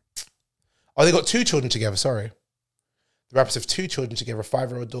 2021. Oh, they got 2 children together, sorry. The rappers have 2 children together, a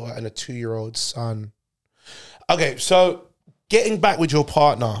 5-year-old daughter and a 2-year-old son. Okay, so getting back with your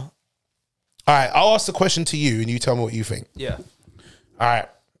partner. All right, I'll ask the question to you and you tell me what you think. Yeah. All right,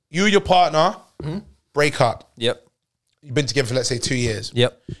 you and your partner break up. Yep. You've been together for, let's say, 2 years.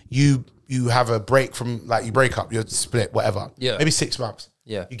 Yep. You have a break from, like, you break up, you're split, whatever. Yeah. Maybe 6 months.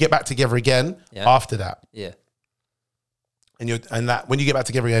 Yeah. You get back together again after that. Yeah. And that when you get back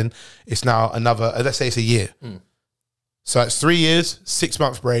together again, it's now another, let's say it's a year. So it's 3 years, 6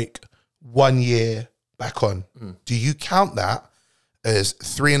 months break, 1 year back on. Do you count that as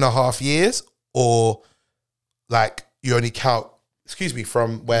 3.5 years, or like you only count,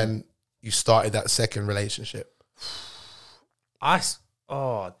 from when you started that second relationship? That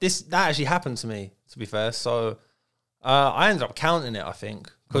actually happened to me, to be fair. So I ended up counting it, I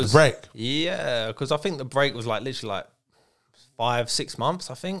think. The break? Yeah, because I think the break was like literally like 5-6 months,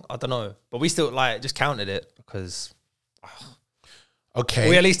 I think. I don't know. But we still like just counted it because okay,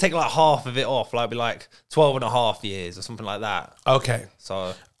 we at least take like half of it off, like be like 12.5 years or something like that. Okay.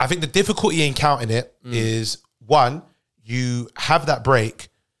 So I think the difficulty in counting it is, one, you have that break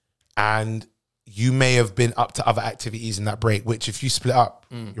and you may have been up to other activities in that break, which if you split up,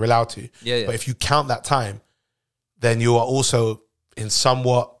 you're allowed to. Yeah. But if you count that time, then you are also in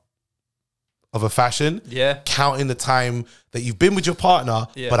somewhat of a fashion, counting the time that you've been with your partner,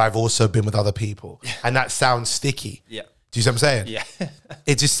 but I've also been with other people. And that sounds sticky. Yeah. Do you see what I'm saying? Yeah.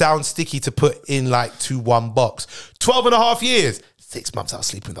 It just sounds sticky to put in like to one box. 12.5 years, 6 months I was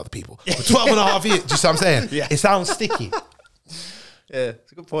sleeping with other people. But 12.5 years, do you see what I'm saying? Yeah. It sounds sticky. Yeah,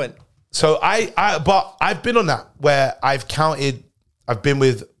 it's a good point. So but I've been on that where I've been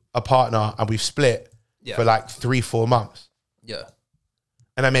with a partner and we've split for like 3-4 months. Yeah.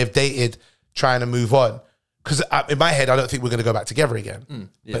 And I may have dated trying to move on. Because in my head, I don't think we're going to go back together again.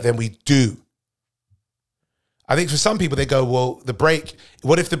 But then we do. I think for some people, they go, well,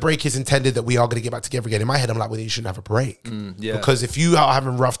 what if the break is intended that we are going to get back together again? In my head, I'm like, well, you shouldn't have a break. Because if you are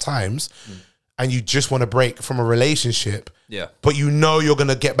having rough times and you just want to break from a relationship, but you know you're going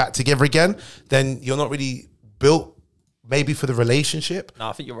to get back together again, then you're not really built maybe for the relationship. No,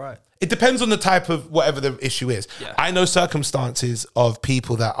 I think you're right. It depends on the type of whatever the issue is. Yeah. I know circumstances of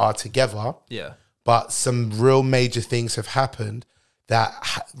people that are together, but some real major things have happened that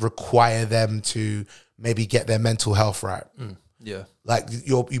require them to maybe get their mental health right. Yeah. Like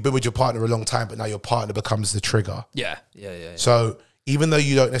you've been with your partner a long time, but now your partner becomes the trigger. Yeah. So even though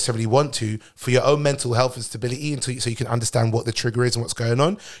you don't necessarily want to, for your own mental health and stability, so you can understand what the trigger is and what's going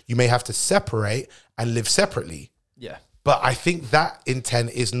on, you may have to separate and live separately. Yeah. But I think that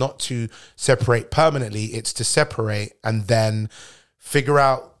intent is not to separate permanently. It's to separate and then figure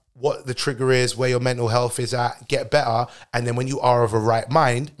out what the trigger is, where your mental health is at, get better. And then when you are of a right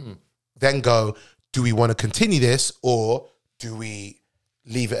mind, then go, do we want to continue this or do we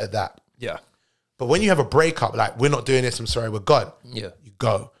leave it at that? Yeah. But when you have a breakup, like we're not doing this, I'm sorry, we're gone. Yeah. You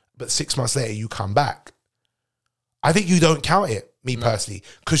go. But 6 months later, you come back. I think you don't count it, personally,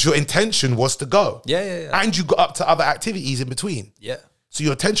 because your intention was to go. Yeah. And you got up to other activities in between. Yeah. So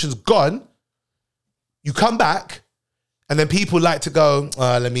your attention's gone. You come back, and then people like to go,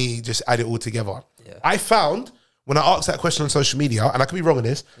 let me just add it all together. Yeah. I found, when I asked that question on social media, and I could be wrong on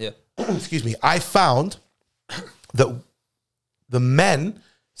this, excuse me, I found that the men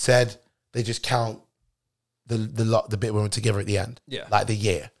said they just count the bit when we're together at the end. Yeah. Like the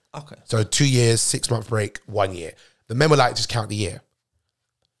year. Okay. So 2 years, 6 month break, 1 year. The men were like, just count the year.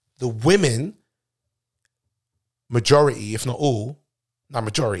 The women, majority, if not all, not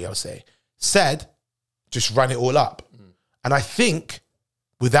majority, I would say, said, just run it all up. And I think,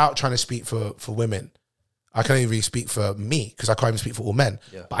 without trying to speak for women, I can't even really speak for me, because I can't even speak for all men.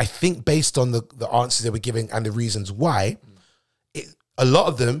 Yeah. But I think based on the answers they were giving and the reasons why, a lot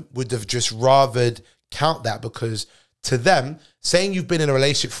of them would have just rathered count that, because to them, saying you've been in a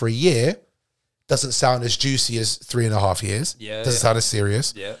relationship for a year doesn't sound as juicy as 3.5 years. Yeah. Doesn't sound as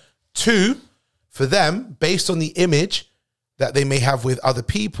serious. Yeah. 2, for them, based on the image that they may have with other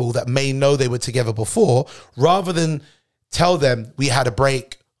people that may know they were together before, rather than tell them we had a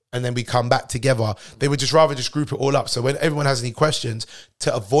break and then we come back together, they would just rather just group it all up. So when everyone has any questions,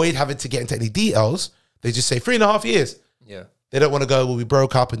 to avoid having to get into any details, they just say 3.5 years. Yeah. They don't want to go, well, we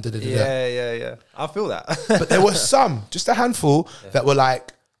broke up and da-da-da-da. Yeah. I feel that. But there were some, just a handful, that were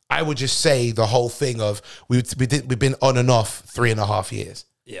like, I would just say the whole thing of we've been on and off 3.5 years.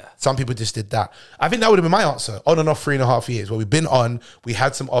 Yeah. Some people just did that. I think that would have been my answer. On and off 3.5 years. Where we've been on, we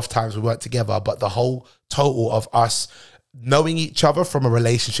had some off times, we weren't together, but the whole total of us knowing each other from a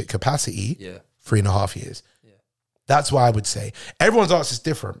relationship capacity, 3.5 years. Yeah. That's what I would say. Everyone's answer is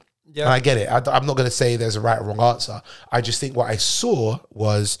different. Yeah. And I get it. I'm not going to say there's a right or wrong answer. I just think what I saw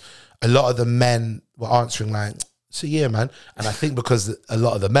was a lot of the men were answering like, so yeah, man. And I think because a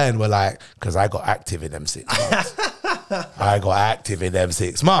lot of the men were like, because I got active in them 6 months. I got active in them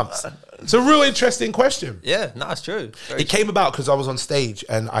 6 months. It's a real interesting question. Yeah, no, it's true. It came about because I was on stage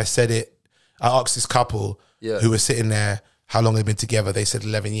and I said it. I asked this couple who were sitting there how long they'd been together. They said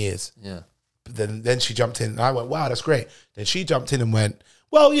 11 years. Yeah. But then she jumped in and I went, wow, that's great. Then she jumped in and went,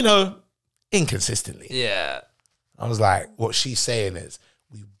 well, you know, inconsistently. Yeah. I was like, what she's saying is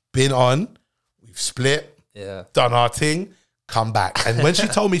we've been on, we've split, done our thing, come back. And when she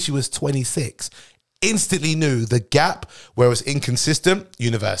told me she was 26, instantly knew the gap where it was inconsistent,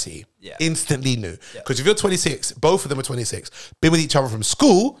 university. Yeah. Instantly knew. Because if you're 26, both of them are 26, been with each other from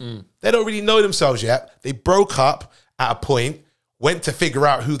school, they don't really know themselves yet. They broke up at a point, went to figure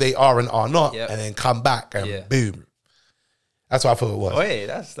out who they are and are not, and then come back and boom. That's what I thought it was. Oh, hey,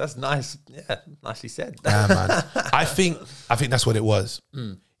 that's nice. Yeah, nicely said. Yeah, man. I think that's what it was.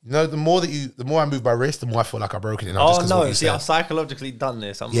 You know, the more I move my wrist, the more I feel like I broke it. Oh no! See, I've psychologically done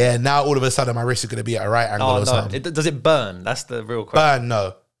this. Now all of a sudden my wrist is going to be at a right angle or something. Does it burn? That's the real question. Burn?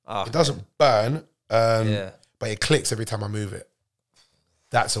 No, it doesn't burn. But it clicks every time I move it.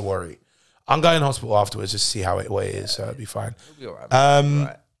 That's a worry. I'm going to hospital afterwards just to see what it is, so it'll be fine. It'll be all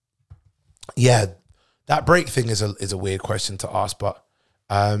right. Yeah. That break thing is a weird question to ask, but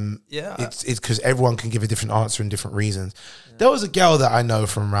it's because everyone can give a different answer and different reasons. Yeah. There was a girl that I know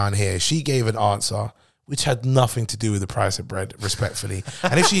from around here. She gave an answer which had nothing to do with the price of bread, respectfully.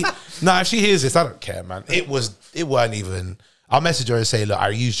 And if she hears this, I don't care, man. It weren't even. I'll message her and say, look, I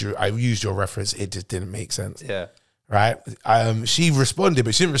used your reference. It just didn't make sense. Yeah. Right. She responded,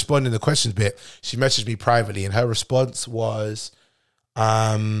 but she didn't respond in the questions bit. She messaged me privately, and her response was,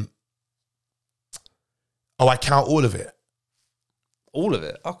 oh, I count all of it. All of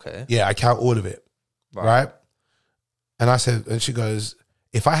it? Okay. Yeah, I count all of it. Right? And I said, and she goes,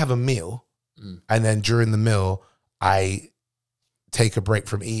 if I have a meal and then during the meal, I take a break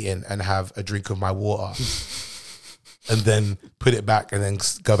from eating and have a drink of my water and then put it back and then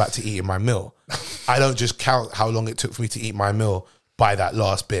go back to eating my meal, I don't just count how long it took for me to eat my meal by that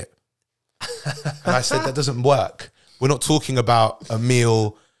last bit. And I said, that doesn't work. We're not talking about a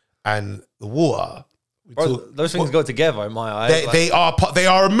meal and the water. Bro, those things go together in my eyes. They are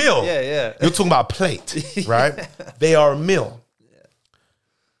a meal. Yeah. You're talking about a plate, right? They are a meal. Yeah.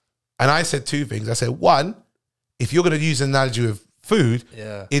 And I said two things. I said, one, if you're going to use an analogy of food,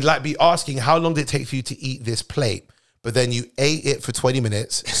 it'd like be asking how long did it take for you to eat this plate? But then you ate it for 20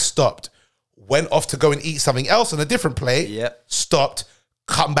 minutes, stopped, went off to go and eat something else on a different plate, stopped,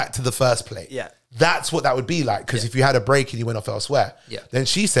 come back to the first plate. Yeah. That's what that would be like. Because if you had a break and you went off elsewhere. Yeah. Then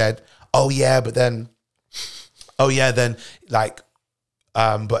she said, if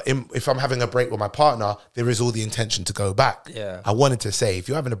I'm having a break with my partner, there is all the intention to go back. Yeah. I wanted to say, if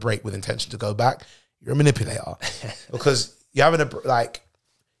you're having a break with intention to go back, you're a manipulator. Because you're having a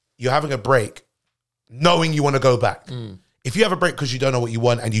break knowing you want to go back. If you have a break because you don't know what you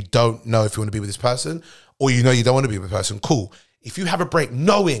want and you don't know if you want to be with this person, or you know you don't want to be with a person, cool. If you have a break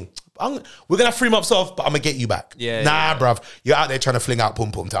knowing we're going to have 3 months off, but I'm going to get you back. Bruv. You're out there trying to fling out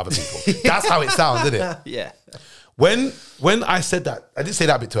pum-pum to other people. That's how it sounds, isn't it? Yeah. When I said that, I didn't say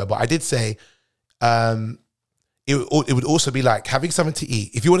that bit to her, but I did say it would also be like having something to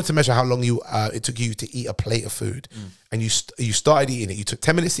eat. If you wanted to measure how long it took you to eat a plate of food and you started eating it, you took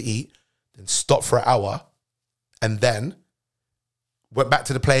 10 minutes to eat, then stopped for an hour, and then went back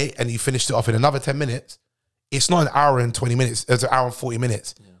to the plate and you finished it off in another 10 minutes, it's not an hour and 20 minutes. It's an hour and 40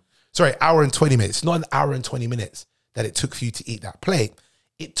 minutes. Yeah. Sorry, hour and 20 minutes. It's not an hour and 20 minutes that it took for you to eat that plate.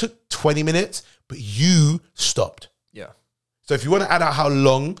 It took 20 minutes, but you stopped. Yeah. So if you want to add out how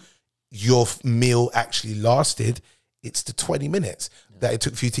long your meal actually lasted, it's the 20 minutes. Yeah. that it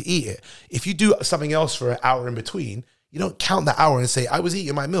took for you to eat it. If you do something else for an hour in between, you don't count that hour and say, I was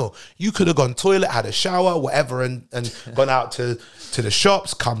eating my meal. You could have gone toilet, had a shower, whatever, and gone out to the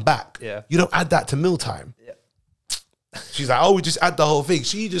shops, come back. Yeah. You don't add that to mealtime. Yeah. She's like, oh, we just add the whole thing.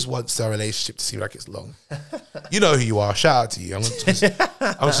 She just wants her relationship to seem like it's long. You know who you are. Shout out to you. I'm going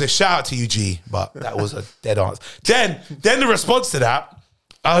to say shout out to you, G, but that was a dead answer. Then the response to that,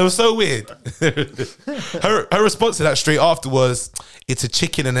 it was so weird. her response to that straight after was, it's a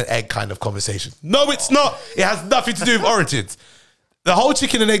chicken and an egg kind of conversation. No, it's not. It has nothing to do with origins. The whole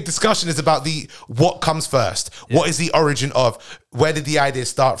chicken and egg discussion is about what comes first. Yeah. What is the origin of? Where did the idea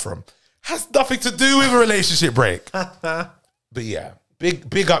start from? Has nothing to do with a relationship break. But yeah,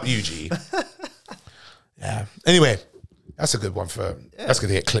 big up UG. Yeah. Anyway, that's a good one that's going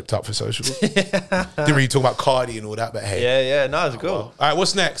to get clipped up for social. Didn't really talk about Cardi and all that, but hey. Yeah, no, it's cool. Well. All right,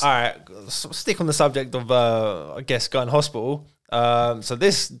 what's next? All right, stick on the subject of, I guess, going to hospital. So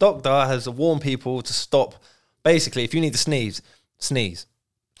this doctor has warned people to stop. Basically, if you need to sneeze.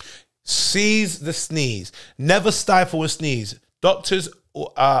 Seize the sneeze. Never stifle a sneeze. Doctors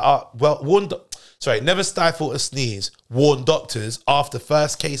never stifle a sneeze. Warn doctors after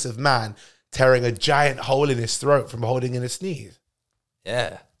first case of man tearing a giant hole in his throat from holding in a sneeze.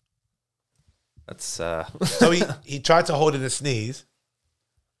 Yeah. That's So he tried to hold in a sneeze.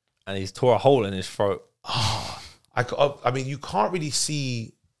 And he's tore a hole in his throat. I mean, you can't really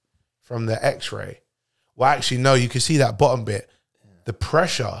see from the x-ray. Well, actually, no, you can see that bottom bit. The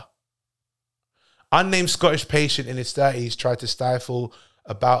pressure. Unnamed Scottish patient in his 30s tried to stifle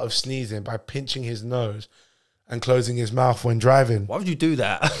a bout of sneezing by pinching his nose and closing his mouth when driving. Why would you do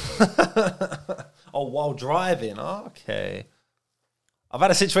that? While driving. Okay. I've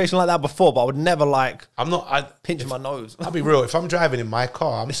had a situation like that before, but I would never pinch my nose. I'll be real. If I'm driving in my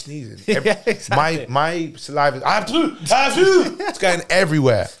car, I'm sneezing. Yeah, exactly. My saliva, I have to. It's going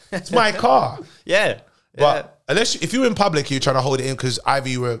everywhere. It's my car. Yeah. But if you're in public, you're trying to hold it in because either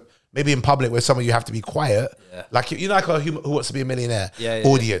you were maybe in public where somewhere you have to be quiet. Yeah. Like, you know, like a Who Wants to Be a Millionaire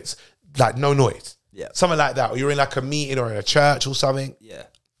audience. Like, no noise. Yeah. Something like that. Or you're in like a meeting or in a church or something. Yeah.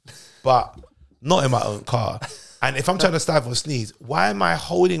 But not in my own car. And if I'm trying to stifle a sneeze, why am I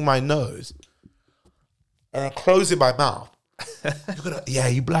holding my nose and I'm closing my mouth?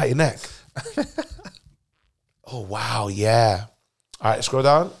 You blow out your neck. Oh, wow, yeah. All right, scroll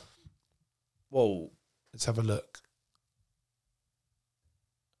down. Whoa. Let's have a look.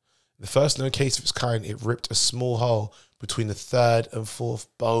 The first known case of its kind, it ripped a small hole between the third and fourth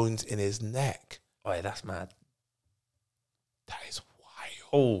bones in his neck. Oh, yeah, that's mad. That is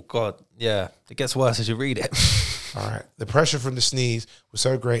wild. Oh, God. Yeah. It gets worse as you read it. All right. The pressure from the sneeze was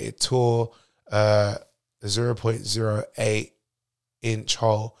so great it tore a 0.08 inch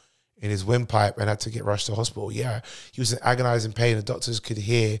hole in his windpipe and had to get rushed to hospital. Yeah. He was in agonizing pain. The doctors could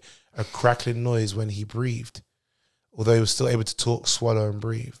hear a crackling noise when he breathed, although he was still able to talk, swallow, and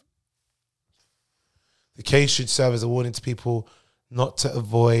breathe. The case should serve as a warning to people not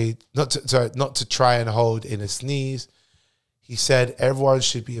to try and hold in a sneeze. He said everyone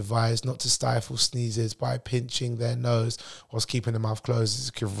should be advised not to stifle sneezes by pinching their nose whilst keeping their mouth closed, as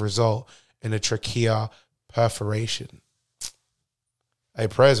it could result in a trachea perforation. Hey,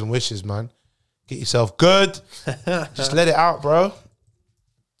 prayers and wishes, man. Get yourself good. Just let it out, bro.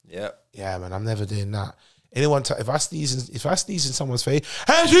 Yeah. Yeah, man, I'm never doing that. If I sneeze in someone's face,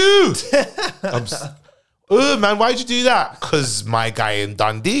 you! Oh, man, why'd you do that? Because my guy in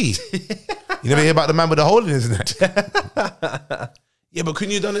Dundee. You never hear about the man with the hole in his neck? Yeah, but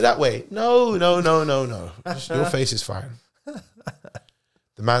couldn't you have done it that way? No. Your face is fine.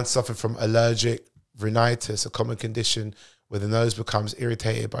 The man suffered from allergic rhinitis, a common condition where the nose becomes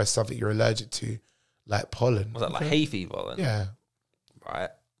irritated by something you're allergic to, like pollen. Was that like hay fever then? Yeah. Right.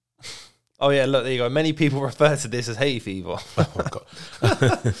 Oh, yeah, look, there you go. Many people refer to this as hay fever. Oh, my God.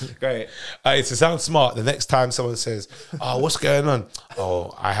 Great. To sound smart, the next time someone says, oh, what's going on?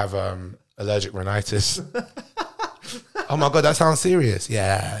 Oh, I have allergic rhinitis. Oh, my God, that sounds serious.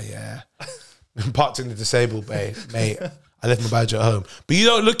 Yeah. Parked in the disabled bay. Mate, I left my badge at home. But you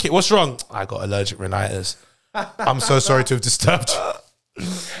don't look it. What's wrong? I got allergic rhinitis. I'm so sorry to have disturbed you.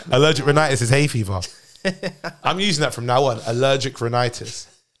 Allergic rhinitis is hay fever. I'm using that from now on. Allergic rhinitis.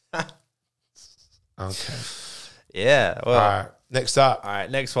 Okay. Yeah. Well, all right. Next up. All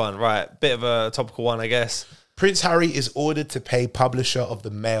right. Next one. Right. Bit of a topical one, I guess. Prince Harry is ordered to pay publisher of the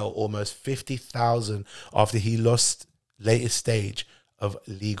Mail almost $50,000 after he lost latest stage of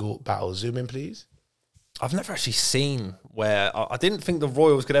legal battle. Zoom in, please. I've never actually seen where I didn't think the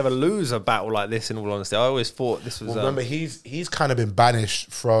Royals could ever lose a battle like this. In all honesty, I always thought this was. Well, remember, he's kind of been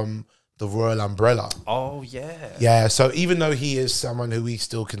banished from the royal umbrella. Oh, yeah. Yeah, so even though he is someone who we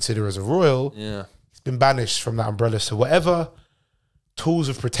still consider as a royal, Yeah. he's been banished from that umbrella. So whatever tools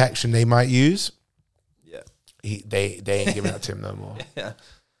of protection they might use, Yeah. they ain't giving that to him no more. Yeah.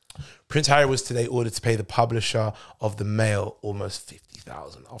 Prince Harry was today ordered to pay the publisher of the Mail almost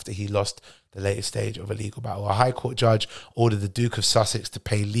 $50,000 after he lost the latest stage of a legal battle. A High Court judge ordered the Duke of Sussex to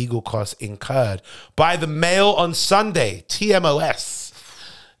pay legal costs incurred by the Mail on Sunday, TMOS,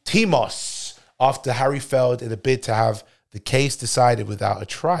 after Harry failed in a bid to have the case decided without a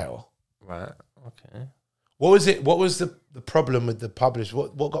trial. Right. Okay. What was it? What was the problem with the publish?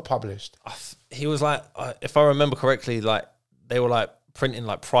 What got published? He was like, if I remember correctly, like they were like printing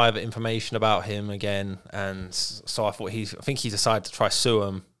like private information about him again, and so I think he decided to try sue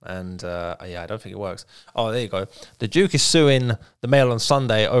him, and I don't think it works. Oh, there you go. The Duke is suing the Mail on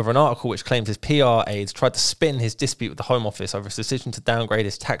Sunday over an article which claims his PR aides tried to spin his dispute with the Home Office over his decision to downgrade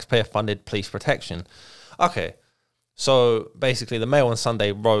his taxpayer-funded police protection. Okay, so basically, the Mail on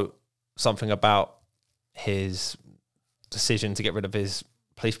Sunday wrote something about his decision to get rid of his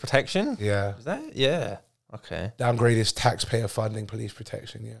police protection. Yeah. Is that? Yeah. Okay. Downgrade is taxpayer funding police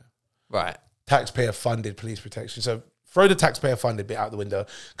protection, yeah. Right. Taxpayer funded police protection. So throw the taxpayer funded bit out the window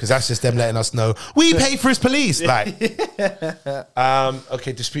because that's just them letting us know we pay for his police. Like,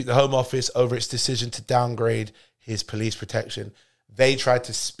 okay, dispute the Home Office over its decision to downgrade his police protection. They tried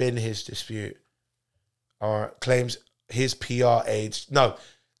to spin his dispute or claims his PR aides. No,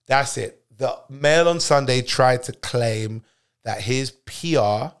 that's it. The Mail on Sunday tried to claim that his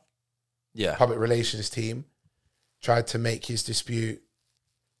PR, public relations team, tried to make his dispute,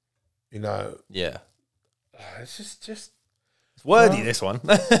 it's just it's wordy, this one.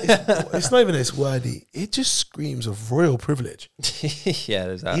 it's not even this wordy. It just screams of royal privilege. Yeah,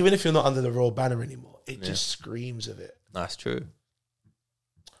 there's that. Even if you're not under the royal banner anymore, it just screams of it. That's true.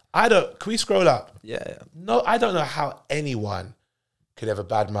 Can we scroll up? Yeah. No, I don't know how anyone could ever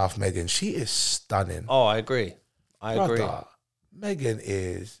badmouth Meghan. She is stunning. Oh, I agree. I agree. Meghan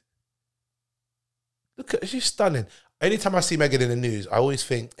is... she's stunning. Anytime I see Meghan in the news, I always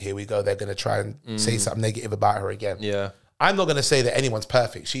think, here we go, they're going to try and say something negative about her again. Yeah. I'm not going to say that anyone's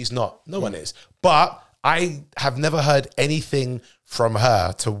perfect. She's not. No one is. But I have never heard anything from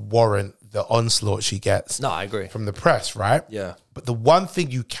her to warrant the onslaught she gets. No, I agree. From the press, right? Yeah. But the one thing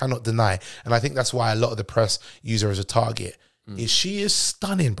you cannot deny, and I think that's why a lot of the press use her as a target, is she is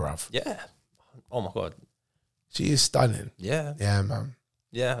stunning, bruv. Yeah. Oh, my God. She is stunning. Yeah. Yeah, man.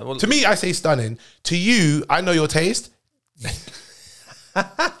 Yeah. Well, to me, I say stunning. To you, I know your taste.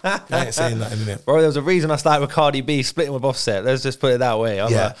 I ain't saying nothing, innit? Bro, there was a reason I started with Cardi B splitting with Offset. Let's just put it that way.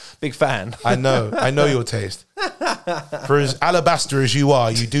 I'm a big fan. I know your taste. For as alabaster as you are,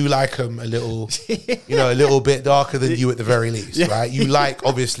 you do like them a little, a little bit darker than you at the very least, right? You like,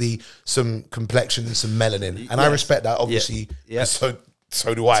 obviously, some complexion and some melanin. And I respect that, obviously. Yeah. So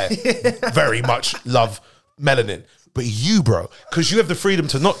do I. Very much love melanin. But you, bro, because you have the freedom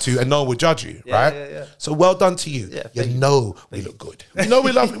to not to, and no one will judge you, right? Yeah. So well done to you. Yeah, we look good. You know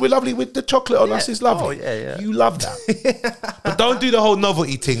we're lovely. We're lovely with the chocolate on us. Is lovely. Oh, yeah. You love that. But don't do the whole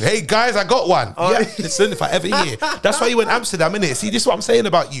novelty thing. Hey guys, I got one. Oh. Yeah, listen, if I ever hear. That's why you went to Amsterdam, innit? See, this is what I'm saying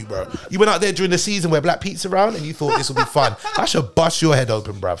about you, bro. You went out there during the season where Black Pete's around, and you thought this would be fun. I should bust your head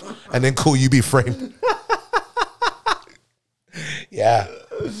open, bruv, and then call you be framed. Yeah.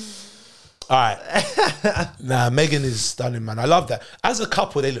 All right. Nah, Meghan is stunning, man. I love that. As a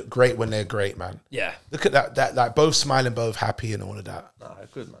couple, they look great when they're great, man. Yeah. Look at that like both smiling, both happy and all of that. Nah,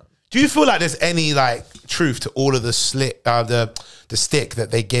 good, man. Do you feel like there's any like truth to all of the stick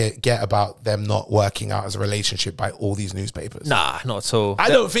that they get about them not working out as a relationship by all these newspapers? Nah, not at all. I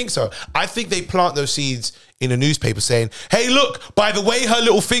don't think so. I think they plant those seeds in a newspaper saying, hey, look, by the way her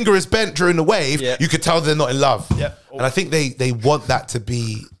little finger is bent during the wave, you could tell they're not in love. Yeah. And I think they want that to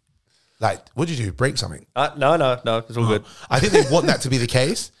be like, what did you do? Break something? No, it's all good. I think they want that to be the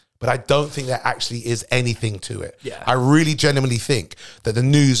case, but I don't think there actually is anything to it. Yeah. I really genuinely think that the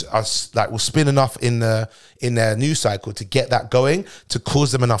news will spin enough in their news cycle to get that going, to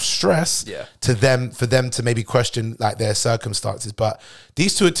cause them enough stress for them to maybe question like their circumstances. But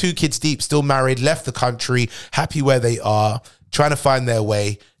these two are 2 kids deep, still married, left the country, happy where they are, trying to find their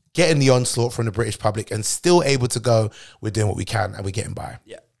way, getting the onslaught from the British public, and still able to go, we're doing what we can and we're getting by.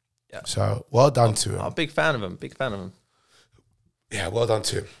 Yeah. So well done to him. I'm a big fan of him. Yeah, well done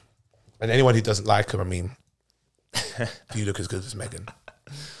to him. And anyone who doesn't like him, I mean, you look as good as Meghan.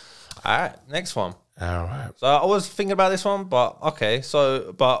 All right, next one. All right. So I was thinking about this one, but okay.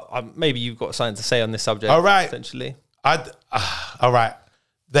 So, maybe you've got something to say on this subject. All right. Essentially. All right.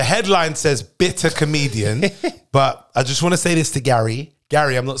 The headline says bitter comedian, but I just want to say this to Gary.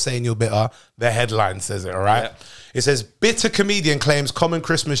 Gary, I'm not saying you're bitter. The headline says it, all right? Yeah. It says, bitter comedian claims common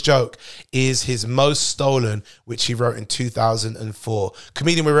Christmas joke is his most stolen, which he wrote in 2004.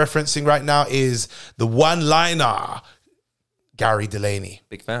 Comedian we're referencing right now is the one-liner, Gary Delaney.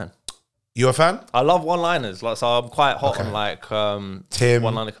 Big fan. You a fan? I love one-liners. Like, so I'm quite hot on like Tim.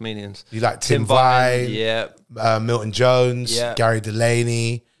 one-liner comedians. You like Tim Vine, yeah. Milton Jones, Yeah. Gary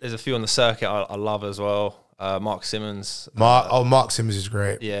Delaney. There's a few on the circuit I love as well. Mark Simmons. Mark Simmons is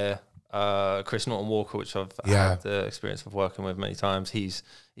great. Yeah. Chris Norton Walker, which I've had the experience of working with many times. He's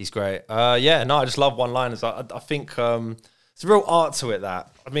great. I just love one-liners. I think it's a real art to it.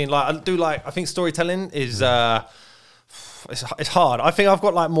 That I mean, like I think storytelling is it's hard. I think I've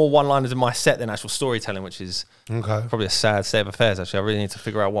got like more one-liners in my set than actual storytelling, which is probably a sad state of affairs. Actually, I really need to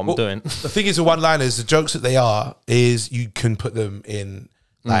figure out what I'm doing. The thing is, the one-liners, the jokes that they are, is you can put them in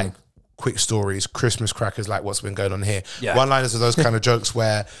like quick stories, Christmas crackers, like what's been going on here. Yeah. One-liners are those kind of jokes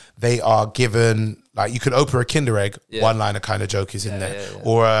where they are given, like you could open a Kinder Egg, one-liner kind of joke is in there,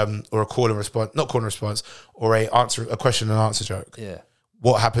 or a call and response, not call and response, or a question and answer joke. Yeah.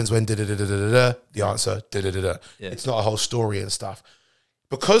 What happens when da-da-da-da-da-da, the answer, da-da-da-da. Yeah. It's not a whole story and stuff.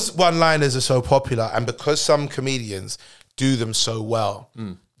 Because one-liners are so popular and because some comedians do them so well,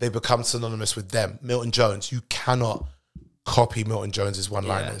 they become synonymous with them. Milton Jones, you cannot copy Milton Jones's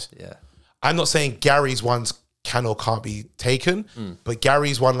one-liners. Yeah. I'm not saying Gary's ones can or can't be taken, but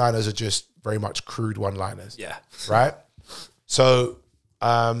Gary's one-liners are just very much crude one-liners. Yeah. Right? So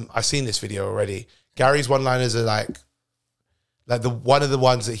I've seen this video already. Gary's one-liners are like the one of the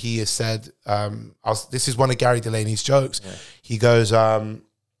ones that he has said. This is one of Gary Delaney's jokes. Yeah. He goes, what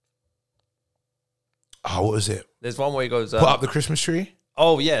was it? There's one where he goes, put up the Christmas tree.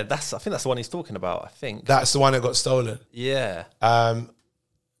 Oh yeah, I think that's the one he's talking about. I think that's the one that got stolen. Yeah.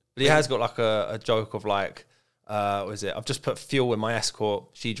 But he has got like a joke of like, what is it? I've just put fuel in my Escort.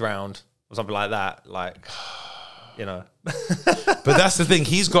 She drowned or something like that. Like, you know. But that's the thing.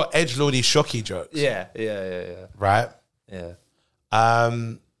 He's got edgelordy, shocky jokes. Yeah. Right. Yeah.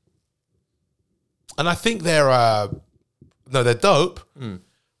 And I think they're dope.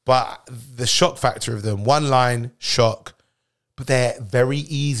 But the shock factor of them, one line shock, but they're very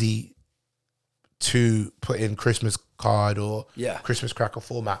easy to put in Christmas card or Christmas cracker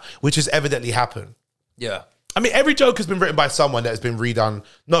format, which has evidently happened. Yeah. I mean, every joke has been written by someone that has been redone.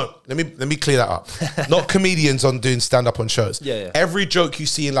 No, let me clear that up. Not comedians on doing stand-up on shows. Yeah. Every joke you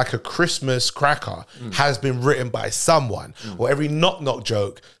see in like a Christmas cracker has been written by someone. Or every knock-knock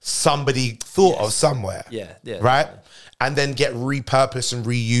joke, somebody thought of somewhere. Yeah. Right? And then get repurposed and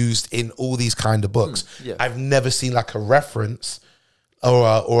reused in all these kind of books. Yeah. I've never seen like a reference or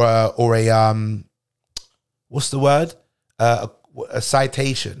a what's the word? A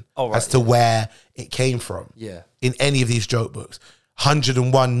citation as to where it came from. Yeah. In any of these joke books.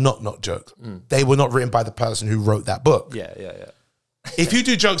 101 knock-knock jokes. They were not written by the person who wrote that book. Yeah. If you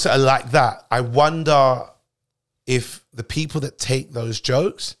do jokes that are like that, I wonder if the people that take those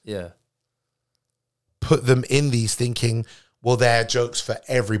jokes put them in these thinking, well, they're jokes for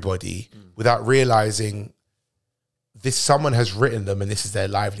everybody without realizing this someone has written them and this is their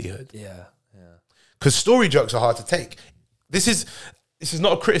livelihood. Yeah. Because story jokes are hard to take. This is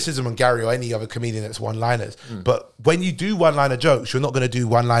not a criticism on Gary or any other comedian that's one-liners. But when you do one-liner jokes, you're not going to do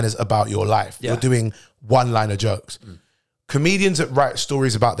one-liners about your life. Yeah. You're doing one-liner jokes. Comedians that write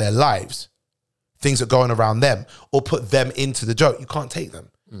stories about their lives, things that go on around them, or put them into the joke, you can't take them.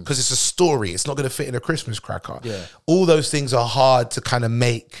 Because it's a story. It's not going to fit in a Christmas cracker. Yeah. All those things are hard to kind of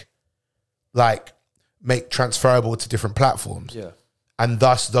make transferable to different platforms. Yeah. And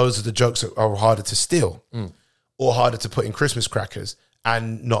thus, those are the jokes that are harder to steal or harder to put in Christmas crackers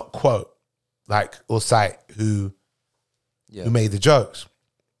and not quote, or cite who made the jokes.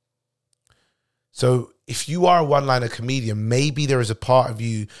 So if you are a one-liner comedian, maybe there is a part of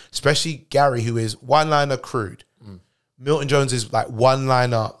you, especially Gary, who is one-liner crude. Milton Jones is like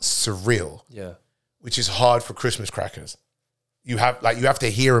one-liner surreal, which is hard for Christmas crackers. You have to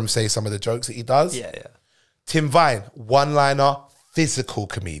hear him say some of the jokes that he does. Yeah. Tim Vine, one-liner physical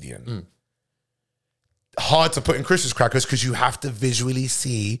comedian. Hard to put in Christmas crackers because you have to visually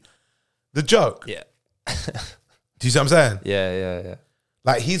see the joke. Yeah. Do you see what I'm saying? Yeah.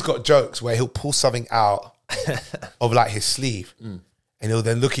 Like he's got jokes where he'll pull something out of like his sleeve and he'll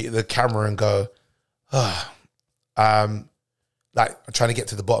then look at the camera and go, I'm trying to get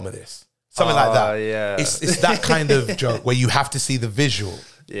to the bottom of this. Something like that. Yeah. It's that kind of joke where you have to see the visual.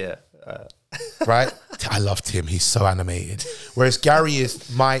 Yeah. Right? I love Tim. He's so animated. Whereas Gary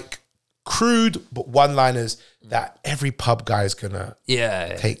is Mike crude but one-liners that every pub guy is gonna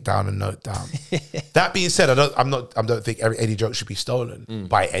Yeah. take down and note down. That being said, I don't think any joke should be stolen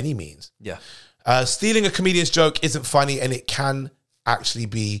by any means. Yeah. Stealing a comedian's joke isn't funny, and it can actually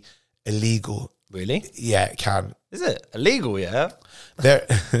be illegal. Really? Yeah, it can. Is it illegal? Yeah. There,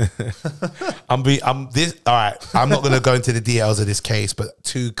 I'm this. All right, I'm not going to go into the details of this case, but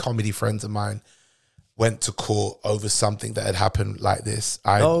 2 comedy friends of mine went to court over something that had happened like this.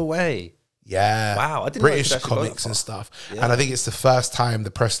 No way. Yeah. Wow, I didn't know it British could actually go that comics far. and stuff. Yeah. And I think it's the first time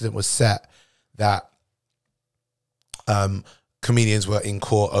the precedent was set that comedians were in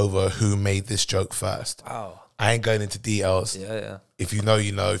court over who made this joke first. Wow. I ain't going into details. Yeah. If you know,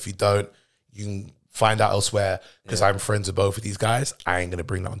 you know. If you don't, you can find out elsewhere, because I'm friends with both of these guys. I ain't going to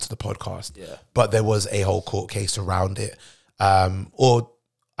bring that onto the podcast. Yeah. But there was a whole court case around it. Or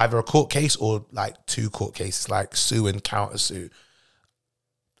either a court case or like 2 court cases, like sue and counter sue.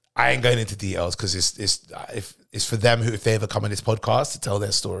 I ain't going into details because it's for them who, if they ever come on this podcast, to tell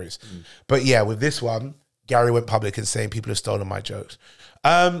their stories. But yeah, with this one, Gary went public and saying people have stolen my jokes.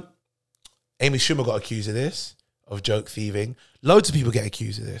 Amy Schumer got accused of this, of joke thieving. Loads of people get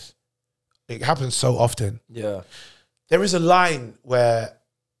accused of this. It happens so often. Yeah. There is a line where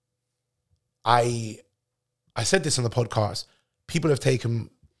I said this on the podcast. People have taken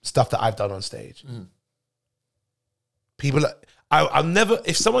stuff that I've done on stage. People, I'll never,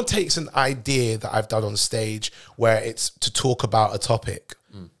 if someone takes an idea that I've done on stage where it's to talk about a topic,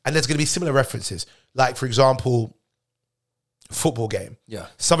 and there's going to be similar references, like for example, football game. Yeah.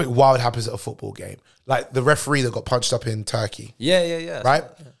 Something wild happens at a football game. Like the referee that got punched up in Turkey. Yeah. Right?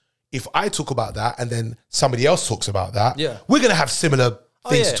 If I talk about that and then somebody else talks about that, Yeah. we're going to have similar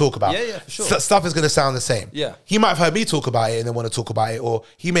things yeah. to talk about. Yeah, for sure. Stuff is going to sound the same. Yeah. He might have heard me talk about it and then want to talk about it, or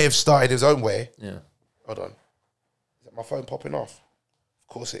he may have started his own way. Yeah. Hold on. Is that my phone popping off? Of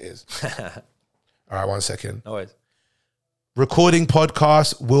course it is. All right, 1 second. No worries. Recording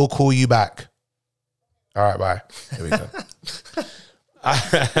podcast, we'll call you back. All right, bye. Here we go.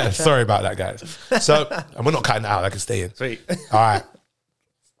 Sorry about that, guys. So, and we're not cutting it out. I can stay in. Sweet. All right.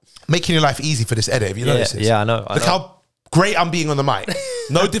 Making your life easy for this edit. Have you noticed this? Yeah, I know. Look how great I'm being on the mic.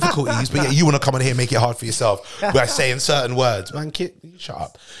 No difficulties, but yeah, you want to come on here and make it hard for yourself by saying certain words. Man, kid, you shut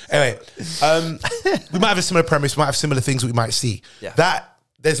up. Anyway, we might have a similar premise. We might have similar things we might see. Yeah.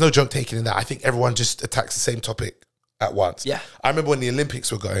 There's no joke taken in that. I think everyone just attacks the same topic at once. Yeah. I remember when the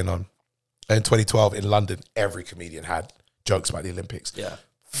Olympics were going on in 2012 in London, every comedian had jokes about the Olympics. Yeah.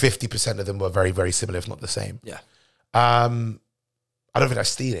 50% of them were very, very similar, if not the same. Yeah. I don't think that's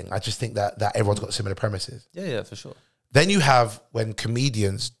stealing. I just think that everyone's got similar premises. Yeah, for sure. Then you have when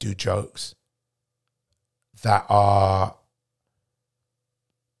comedians do jokes that are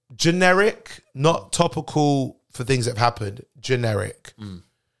generic, not topical for things that have happened, generic.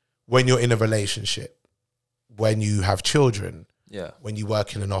 When you're in a relationship, when you have children, Yeah. when you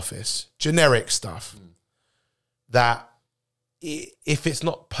work in an office, generic stuff that if it's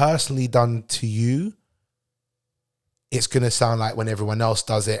not personally done to you, it's going to sound like when everyone else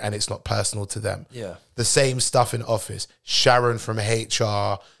does it and it's not personal to them. Yeah. The same stuff in office. Sharon from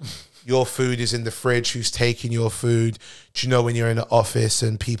HR, your food is in the fridge. Who's taking your food? Do you know when you're in the office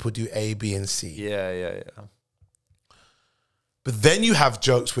and people do A, B, and C? Yeah. But then you have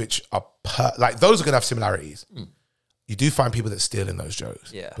jokes which are like those are going to have similarities. You do find people that steal in those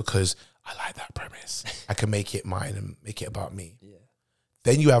jokes. Yeah. Because I like that premise. I can make it mine and make it about me. Yeah.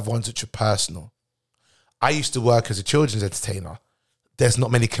 Then you have ones which are personal. I used to work as a children's entertainer. There's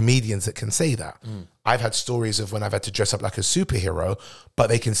not many comedians that can say that. I've had stories of when I've had to dress up like a superhero, but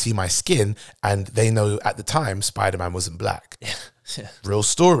they can see my skin and they know at the time Spider-Man wasn't black. Yeah. Real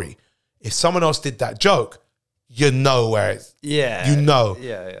story. If someone else did that joke, you know where it's, Yeah. you know.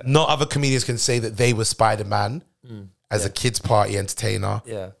 Yeah. Not other comedians can say that they were Spider-Man as a kids party entertainer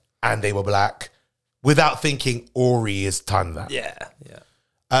Yeah. and they were black without thinking Ori has done that. Yeah.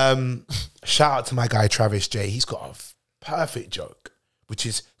 Shout out to my guy Travis J. He's got a perfect joke, which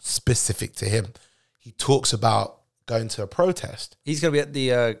is specific to him. He talks about going to a protest. He's going to be at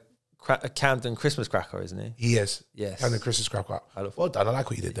the Camden Christmas Cracker, isn't he? He is. Yes. And the Christmas cracker. Well done. I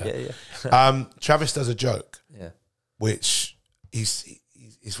like what you did there. Yeah. Travis does a joke, Yeah. which is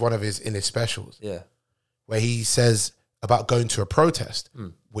one of in his specials, Yeah. where he says about going to a protest,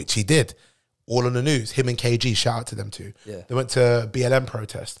 which he did. All on the news. Him and KG, shout out to them too. Yeah. They went to BLM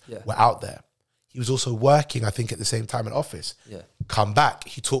protest. Yeah. We're out there. He was also working, I think, at the same time in office. Yeah. Come back.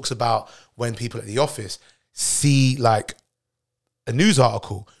 He talks about when people at the office see like a news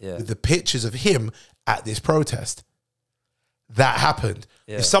article with the pictures of him at this protest. that happened.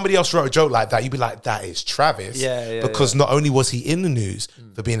 Yeah. If somebody else wrote a joke like that, you'd be like, that is Travis. Because not only was he in the news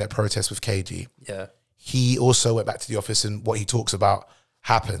for being at protest with KG, he also went back to the office and what he talks about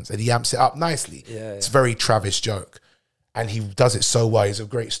happens and he amps it up nicely. It's very Travis joke. And he does it so well. He's a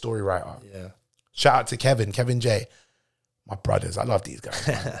great story writer. Shout out to Kevin J. My brothers, I love these guys.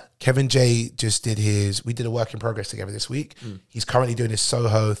 Man. Kevin J just we did a work in progress together this week. He's currently doing his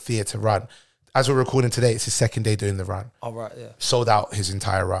Soho theatre run. As we're recording today, it's his second day doing the run. Oh, right, Sold out his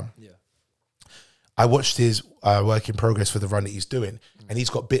entire run. I watched his work in progress for the run that he's doing, and he's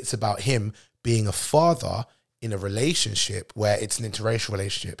got bits about him being a father in a relationship where it's an interracial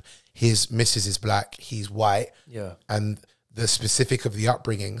relationship. His missus is black, he's white, and the specific of the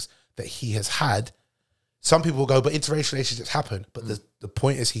upbringings that he has had. Some people will go, but interracial relationships happen. But the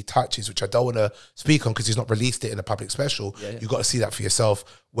point is he touches, which I don't want to speak on because he's not released it in a public special. You've got to see that for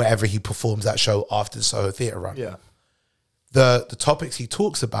yourself wherever he performs that show after the Soho Theatre run. The topics he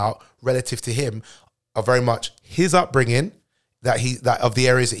talks about relative to him are very much his upbringing, that of the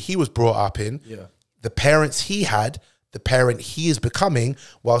areas that he was brought up in, the parents he had, the parent he is becoming,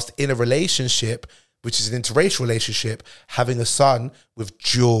 whilst in a relationship, which is an interracial relationship, having a son with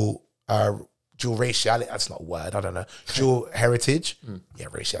dual raciality, that's not a word, I don't know, dual heritage. Yeah,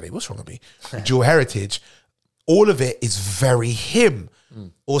 raciality, what's wrong with me? Dual heritage. All of it is very him.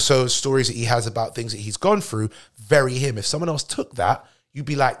 Also, stories that he has about things that he's gone through, very him. If someone else took that, you'd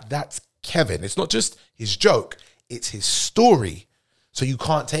be like, that's Kevin. It's not just his joke, it's his story. So you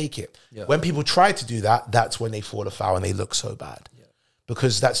can't take it. When people try to do that, that's when they fall afoul and they look so bad.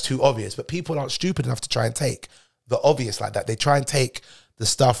 Because that's too obvious. But people aren't stupid enough to try and take the obvious like that. They try and take the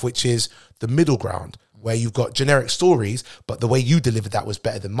stuff which is the middle ground, where you've got generic stories, but the way you delivered that was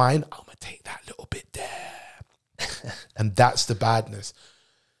better than mine. I'm going to take that little bit there. And that's the badness.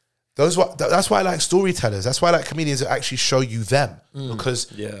 That's why I like storytellers. That's why I like comedians that actually show you them.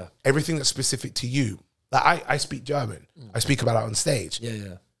 Because everything that's specific to you, like I speak German. I speak about it on stage.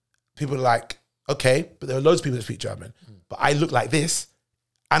 People are like, okay, but there are loads of people that speak German. But I look like this,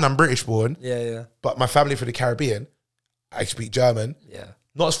 and I'm British born. But my family from the Caribbean, I speak German.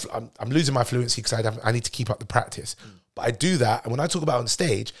 Not I'm losing my fluency because I need to keep up the practice. But I do that, and when I talk about on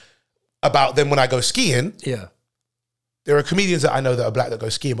stage, about then when I go skiing, there are comedians that I know that are black that go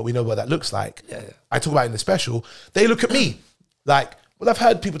skiing, but we know what that looks like. I talk about it in the special. They look at me like, well, I've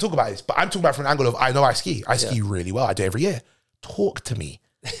heard people talk about this, but I'm talking about from an angle of I know I ski. I ski really well. I do it every year. Talk to me.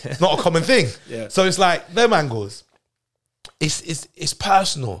 It's not a common thing. So it's like them angles. It's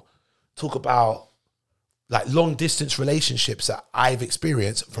personal. Talk about like long distance relationships that I've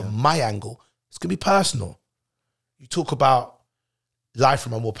experienced from my angle. It's gonna be personal. You talk about life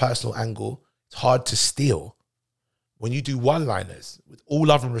from a more personal angle. It's hard to steal. When you do one-liners, with all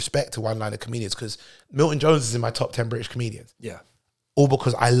love and respect to one-liner comedians, because Milton Jones is in my top 10 British comedians. All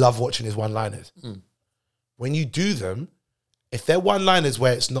because I love watching his one-liners. When you do them, if they're one-liners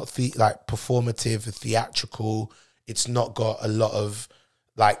where it's not like performative, theatrical, it's not got a lot of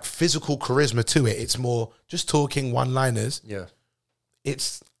like physical charisma to it, it's more just talking one-liners.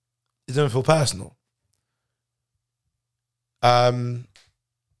 It doesn't feel personal.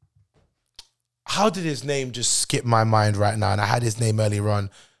 How did his name just skip my mind right now? And I had his name earlier on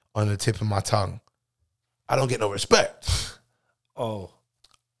the tip of my tongue. I don't get no respect.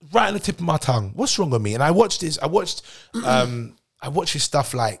 Right on the tip of my tongue. What's wrong with me? And I watched his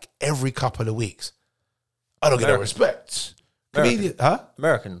stuff like every couple of weeks. I don't get no respect. Comedian, huh?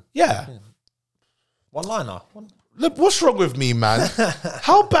 American. Yeah. One-liner. Look, what's wrong with me, man?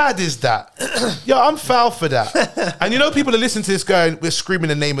 How bad is that? Yo, I'm foul for that. And you know, people are listening to this going, we're screaming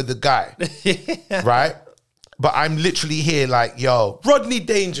the name of the guy. Right? But I'm literally here like, yo, Rodney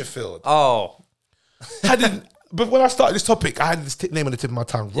Dangerfield. But when I started this topic, I had this name on the tip of my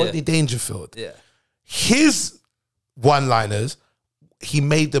tongue. Rodney Dangerfield. His one-liners, he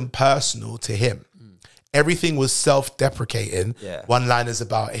made them personal to him. Everything was self-deprecating. One-liners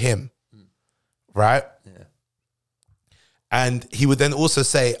about him. Right? And he would then also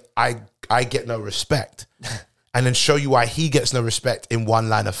say, I get no respect. And then show you why he gets no respect in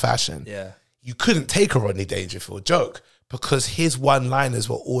one-liner fashion. You couldn't take a Rodney Dangerfield joke because his one-liners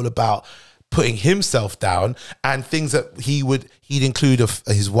were all about putting himself down and things that he'd include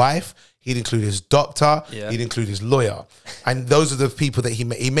his wife, he'd include his doctor, he'd include his lawyer. And those are the people that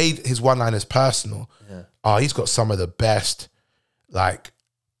he made his one-liners personal. He's got some of the best,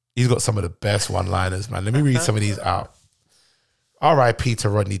 he's got some of the best one-liners, man. Let me read some of these out. R.I.P. to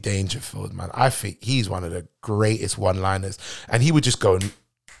Rodney Dangerfield, man. I think he's one of the greatest one-liners. And he would just go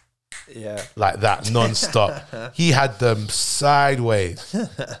like that, non-stop. He had them sideways.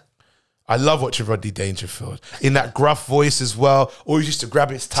 I love watching Rodney Dangerfield in that gruff voice as well. Always used to grab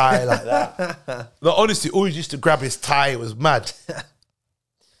his tie like that. No, honestly, always used to grab his tie. It was mad.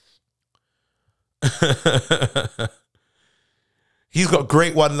 He's got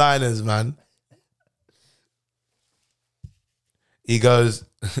great one-liners, man. He goes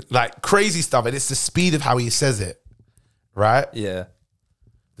like crazy stuff, and it's the speed of how he says it, right? Yeah.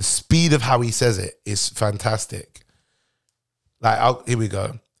 The speed of how he says it is fantastic. Like, here we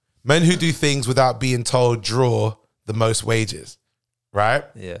go. Men who do things without being told draw the most wages, right?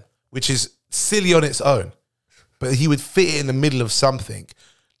 Yeah. Which is silly on its own. But he would fit it in the middle of something.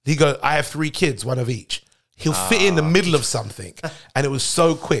 He goes, I have 3 kids, one of each. He'll fit in the middle of something. And it was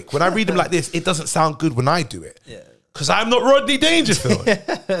so quick. When I read him like this, it doesn't sound good when I do it. Yeah. Because I'm not Rodney Dangerfield.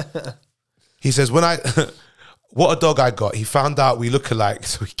 He says, what a dog I got. He found out we look alike,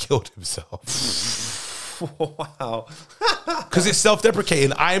 so he killed himself. Wow. Because it's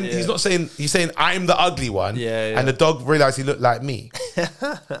self-deprecating. He's not saying, he's saying I'm the ugly one. Yeah. And the dog realized he looked like me.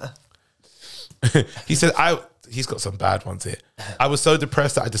 He said, he's got some bad ones here. I was so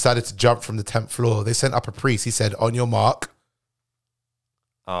depressed that I decided to jump from the 10th floor. They sent up a priest. He said, on your mark.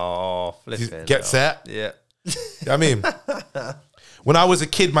 Oh, flipping. Get set. Yeah. You know what I mean? When I was a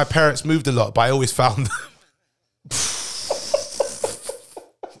kid, my parents moved a lot, but I always found them.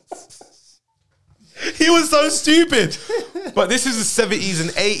 He was so stupid. But this is the 70s and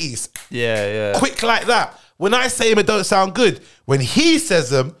 80s. Yeah. Quick like that. When I say them, it don't sound good. When he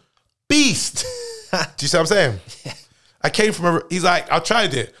says them, beast. Do you see what I'm saying? Yeah. I came from he's like, I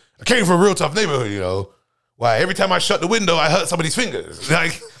tried it. I came from a real tough neighborhood, you know. Why, every time I shut the window, I hurt somebody's fingers.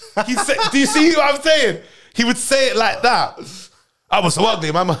 Like, he said, do you see what I'm saying? He would say it like that. I was so ugly,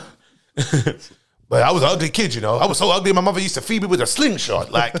 mama. But I was an ugly kid, you know. I was so ugly, my mother used to feed me with a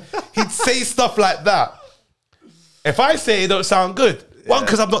slingshot. Like, he'd say stuff like that. If I say it, don't sound good. One,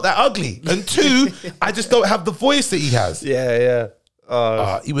 because I'm not that ugly. And 2, I just don't have the voice that he has. Yeah.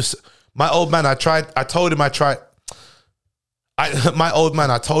 He was, my old man, I told him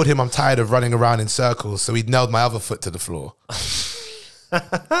I'm tired of running around in circles, so he nailed my other foot to the floor.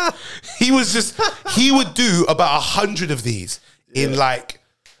 He would do about 100 of these in like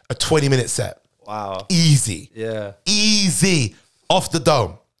a 20-minute set. Wow. Easy. Yeah. Easy. Off the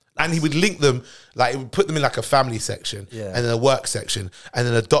dome. And he would link them, like, he would put them in like a family section, and then a work section, and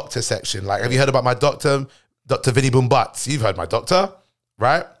then a doctor section. Like, have you heard about my doctor, Dr. Vinny Boom Butts? You've heard my doctor,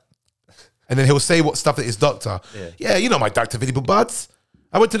 right? And then he'll say what stuff that his doctor. Yeah, you know my Dr. Vinny Boom Butts.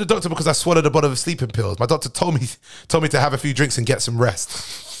 I went to the doctor because I swallowed a bottle of sleeping pills. My doctor told me to have a few drinks and get some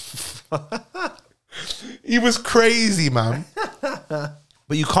rest. He was crazy, man. But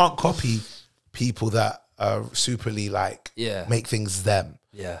you can't copy people that are superly like make things them.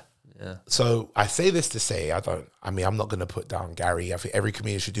 Yeah. So I say this to say, I'm not going to put down Gary. I think every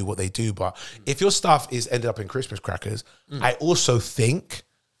comedian should do what they do. But if your stuff is ended up in Christmas crackers, I also think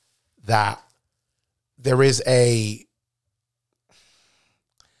that there is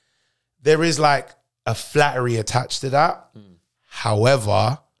like a flattery attached to that.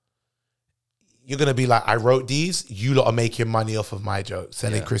 However, you're going to be like, I wrote these, you lot are making money off of my jokes,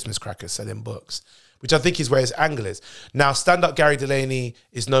 selling Christmas crackers, selling books, which I think is where his angle is. Now, stand-up Gary Delaney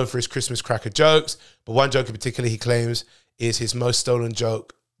is known for his Christmas cracker jokes, but one joke in particular he claims is his most stolen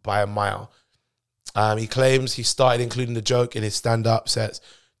joke by a mile. He claims he started including the joke in his stand-up sets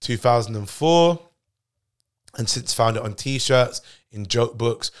 2004 and since found it on T-shirts, in joke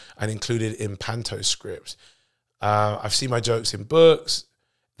books, and included in Panto scripts. I've seen my jokes in books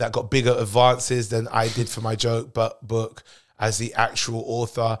that got bigger advances than I did for my book as the actual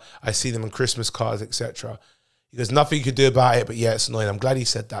author. I see them on Christmas cards, etc. He goes, nothing you could do about it, but yeah, it's annoying. I'm glad he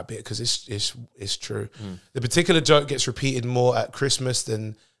said that bit because it's true. The particular joke gets repeated more at Christmas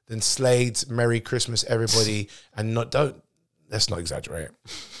than Slade's Merry Christmas, everybody, and let's not exaggerate.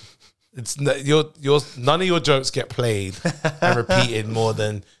 It's none of your jokes get played and repeated more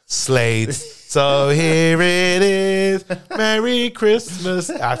than Slade's. So here it is, Merry Christmas.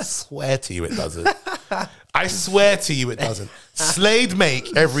 I swear to you, it doesn't. I swear to you, it doesn't. Slade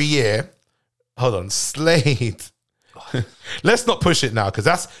make every year. Hold on, Slade. Let's not push it now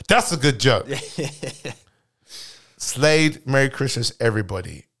because that's a good joke. Slade, Merry Christmas,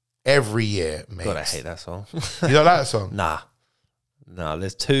 everybody. Every year, mate. God, I hate that song. You don't like that song? Nah,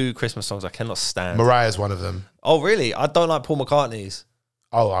 there's 2 Christmas songs I cannot stand. Mariah's one of them. Oh, really? I don't like Paul McCartney's.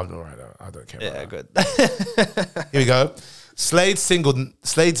 Oh, I'm all right. I don't care about that. Good. Here we go. Slade's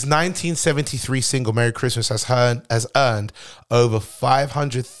 1973 single "Merry Christmas" has earned over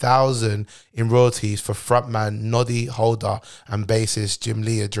 $500,000 in royalties for frontman Noddy Holder and bassist Jim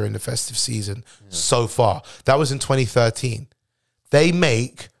Lear during the festive season so far. That was in 2013. They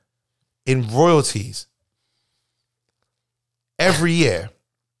make in royalties every year.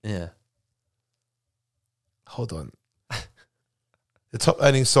 Yeah. Hold on. The top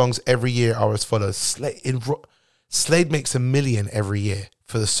earning songs every year are as follows. Slade makes $1 million every year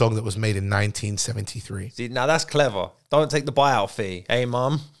for the song that was made in 1973. See, now that's clever. Don't take the buyout fee. Hey,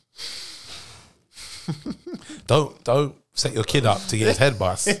 mum. Don't set your kid up to get his head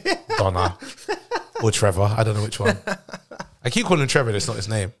bust, Donna. Or Trevor. I don't know which one. I keep calling him Trevor, and it's not his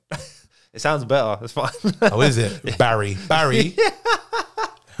name. It sounds better. It's fine. Oh, is it? Barry.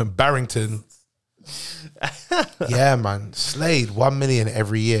 Barrington. Yeah, man. Slade, $1 million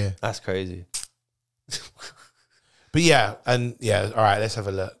every year. That's crazy. But yeah, all right, let's have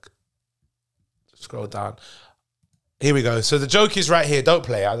a look. Scroll down. Here we go. So the joke is right here. Don't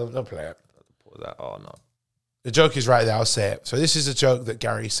play it. Don't play it. Oh, no. The joke is right there. I'll say it. So this is a joke that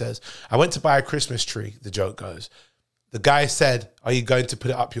Gary says. I went to buy a Christmas tree, the joke goes. The guy said, are you going to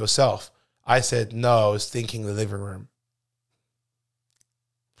put it up yourself? I said, no, I was thinking the living room.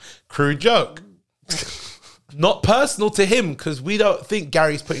 Crude joke. Not personal to him, because we don't think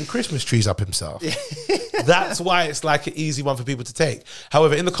Gary's putting Christmas trees up himself. That's why it's like an easy one for people to take.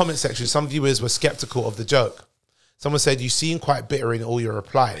 However, in the comment section, some viewers were skeptical of the joke. Someone said, you seem quite bitter in all your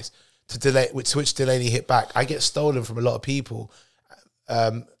replies. To which Delaney hit back. I get stolen from a lot of people.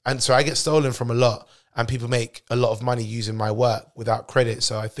 And so I get stolen from a lot, and people make a lot of money using my work without credit.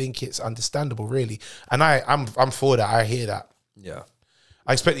 So I think it's understandable, really. And I'm for that. I hear that. Yeah.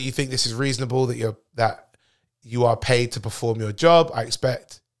 I expect that you think this is reasonable, that you are paid to perform your job. I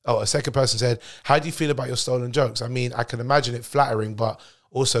expect. Oh, a second person said, how do you feel about your stolen jokes? I mean, I can imagine it flattering, but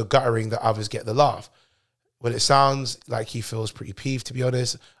also guttering that others get the laugh. Well, it sounds like he feels pretty peeved, to be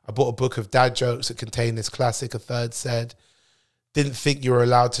honest. I bought a book of dad jokes that contain this classic, a third said. Didn't think you were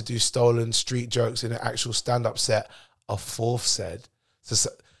allowed to do stolen street jokes in an actual stand-up set, a fourth said. So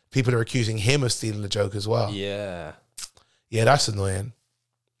people are accusing him of stealing the joke as well. Yeah. Yeah, that's annoying.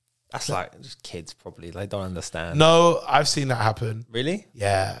 That's like just kids probably. They don't understand. No, I've seen that happen. Really?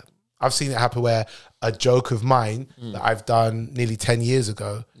 Yeah. I've seen it happen where a joke of mine that I've done nearly 10 years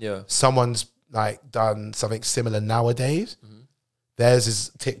ago, someone's like done something similar nowadays. Theirs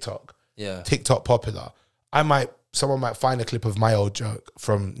is TikTok. Yeah. TikTok popular. Someone might find a clip of my old joke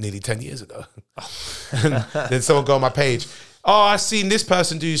from nearly 10 years ago. And then someone go on my page. Oh, I've seen this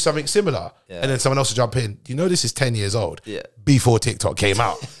person do something similar. Yeah. And then someone else will jump in. You know, this is 10 years old. Yeah. Before TikTok came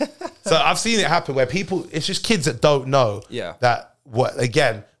out. So I've seen it happen where people, it's just kids that don't know that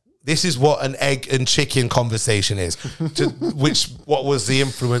this is what an egg and chicken conversation is. What was the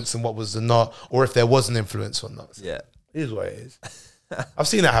influence and what was the not, or if there was an influence or not. Yeah. It is what it is. I've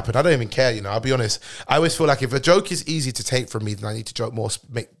seen that happen. I don't even care, I'll be honest. I always feel like if a joke is easy to take from me, then I need to joke more,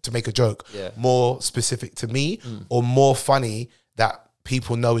 to make a joke more specific to me or more funny that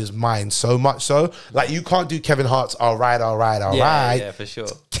people know is mine, so much so. Like, you can't do Kevin Hart's all right. Yeah, for sure.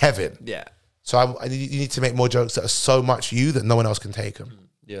 Kevin. Yeah. So you need to make more jokes that are so much you that no one else can take them.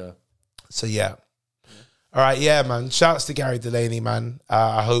 Yeah. So, yeah. All right, yeah, man. Shouts to Gary Delaney, man.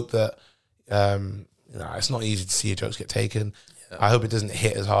 I hope that, it's not easy to see your jokes get taken. Yeah. I hope it doesn't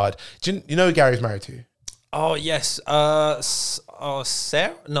hit as hard. Do you know who Gary's married to? Oh, yes.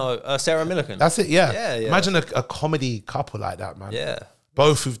 Sarah? No, Sarah Millican. That's it, yeah. Yeah. Imagine a comedy couple like that, man. Yeah.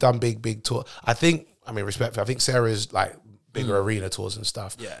 Both who've done big tour. Respectfully, I think Sarah's like bigger arena tours and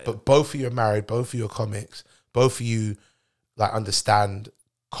stuff. Yeah. But both of you are married, both of you are comics, both of you like understand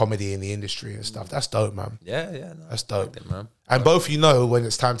comedy in the industry and stuff. That's dope, man. Yeah. No, that's dope, man. And both of you know when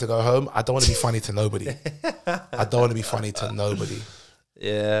it's time to go home, I don't want to be funny to nobody. I don't want to be funny to nobody.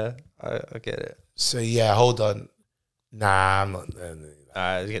 Yeah, I get it. So yeah, hold on. Nah, I'm not. All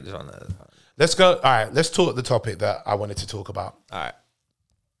right, let's get this on there. Let's go. All right, let's talk the topic that I wanted to talk about. All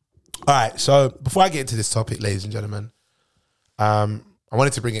right. So before I get into this topic, ladies and gentlemen, I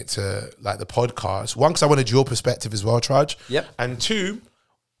wanted to bring it to like the podcast. One, because I wanted your perspective as well, Trudge. Yep. And two,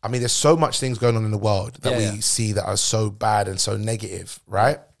 there's so much things going on in the world that we see that are so bad and so negative,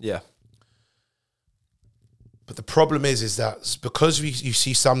 right? Yeah. But the problem is that because you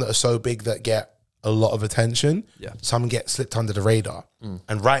see some that are so big that get a lot of attention, some get slipped under the radar.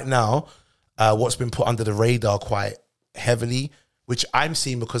 And right now, what's been put under the radar quite heavily, which I'm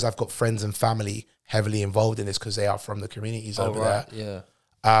seeing because I've got friends and family heavily involved in this because they are from the communities over there,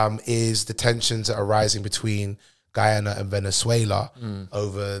 is the tensions that are rising between Guyana and Venezuela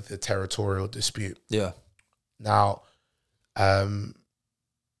over the territorial dispute. Yeah. Now,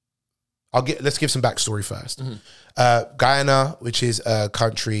 let's give some backstory first. Guyana, which is a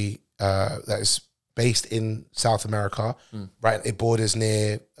country that is based in South America, right? It borders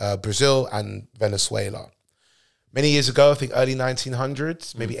near Brazil and Venezuela. many years ago, I think early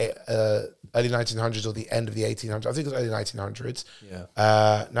 1900s, maybe early 1900s or the end of the 1800s. I think it was early 1900s. Yeah.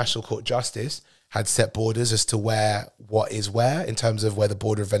 National Court Justice had set borders as to what is where in terms of where the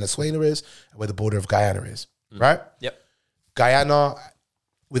border of Venezuela is and where the border of Guyana is, right? Yep. Guyana,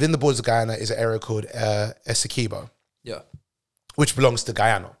 within the borders of Guyana is an area called Essequibo, which belongs to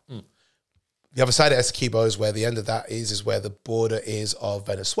Guyana. The other side of Essequibo is where the end of that is where the border is of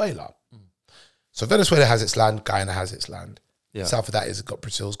Venezuela. So Venezuela has its land, Guyana has its land. Yeah. South of that is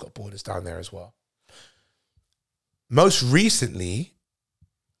Brazil's got borders down there as well. Most recently,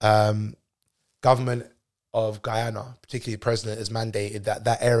 government of Guyana, particularly the president, has mandated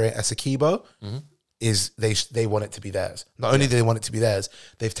that area Essequibo is they want it to be theirs. Not only do they want it to be theirs,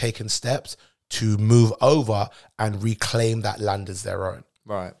 they've taken steps to move over and reclaim that land as their own.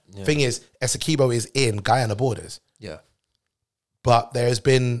 Right. Yeah. Thing is, Essequibo is in Guyana borders. Yeah. But there has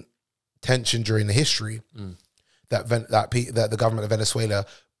been tension during the history that the government of Venezuela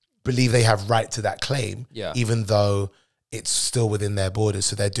believe they have right to that claim, even though it's still within their borders.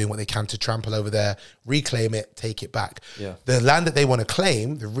 So they're doing what they can to trample over there, reclaim it, take it back. Yeah. The land that they want to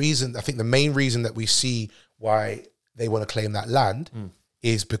claim, the main reason that we see why they want to claim that land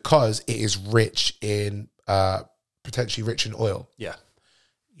is because it is rich in, potentially rich in oil. Yeah.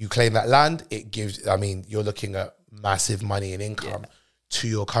 You claim that land, it gives, you're looking at massive money and income to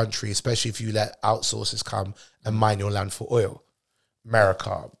your country, especially if you let outsourcers come and mine your land for oil.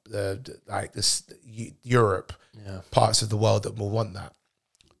 America, Europe, parts of the world that will want that.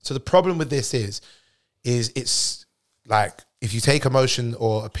 So the problem with this is it's like, if you take emotion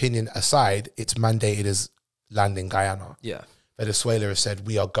or opinion aside, it's mandated as land in Guyana. Yeah. Venezuela has said,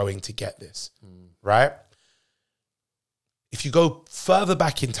 we are going to get this, right? If you go further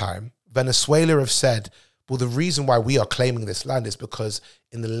back in time, Venezuela have said, well, the reason why we are claiming this land is because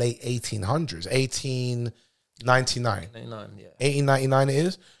in the late 1800s, 1899 it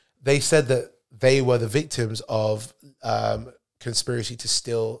is, they said that they were the victims of conspiracy to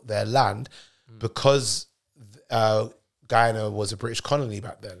steal their land because Guyana was a British colony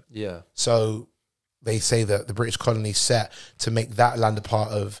back then. Yeah. So they say that the British colony set to make that land a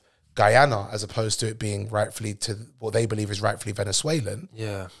part of Guyana as opposed to it being rightfully to what they believe is rightfully Venezuelan.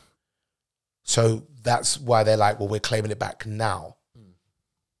 Yeah. So that's why they're like, well, we're claiming it back now.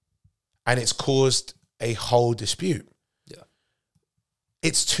 And it's caused a whole dispute. Yeah.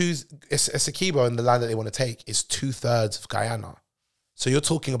 Essequibo and the land that they want to take is 2/3 of Guyana. So you're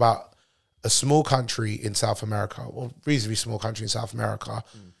talking about a small country in South America, or reasonably small country in South America,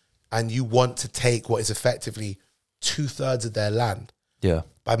 and you want to take what is effectively 2/3 of their land. Yeah.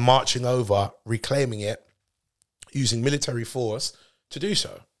 By marching over, reclaiming it, using military force to do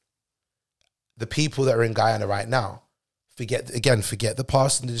so. The people that are in Guyana right now, forget the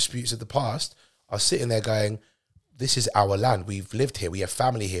past and the disputes of the past, are sitting there going, this is our land. We've lived here. We have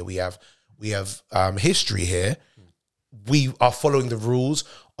family here. We have history here. We are following the rules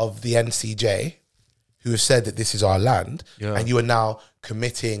of the NCJ, who have said that this is our land. Yeah. And you are now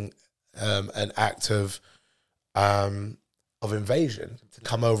committing an act of invasion to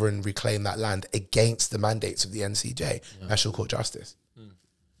come over and reclaim that land against the mandates of the NCJ, National Court Justice.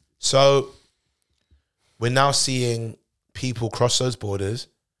 So we're now seeing people cross those borders,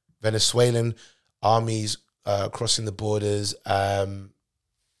 Venezuelan armies crossing the borders. And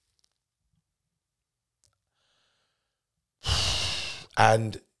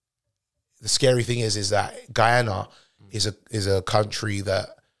the scary thing is that Guyana is a country that,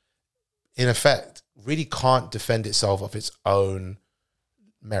 in effect, really can't defend itself of its own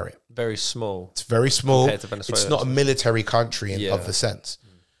merit. Very small. It's very small. It's not a military country of the sense.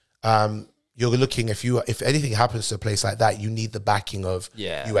 You're looking, if anything happens to a place like that, you need the backing of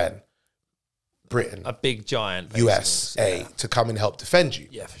UN, Britain, a big giant USA to come and help defend you.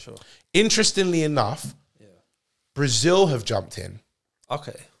 Yeah, for sure. Interestingly enough, Brazil have jumped in.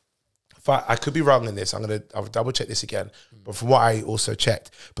 Okay. I could be wrong in this. I'll double check this again. But from what I also checked,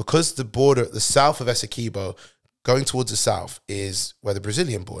 because the south of Essequibo, going towards the south is where the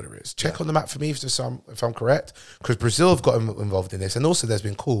Brazilian border is. Check on the map for me if I'm correct, because Brazil have got involved in this, and also there's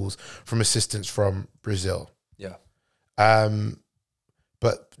been calls from assistance from Brazil. Yeah.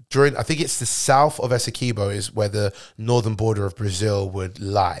 But I think it's the south of Essequibo is where the northern border of Brazil would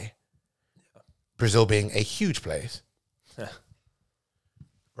lie. Yeah. Brazil being a huge place. Yeah.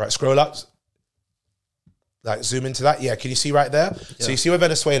 Right, scroll up. Like, zoom into that. Yeah, can you see right there? Yeah. So you see where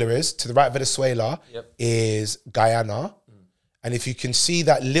Venezuela is. To the right of Venezuela is Guyana. And if you can see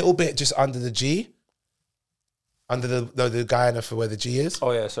that little bit just under the G, under the Guyana for where the G is.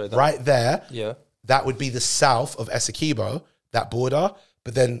 Oh, yeah, sorry. Right there. Yeah. That would be the south of Essequibo, that border.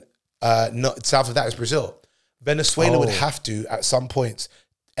 But then south of that is Brazil. Venezuela would have to, at some points,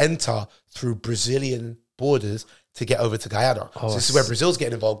 enter through Brazilian borders to get over to Guyana. So this is where Brazil's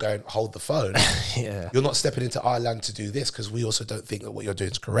getting involved, going, hold the phone. Yeah. You're not stepping into our land to do this because we also don't think that what you're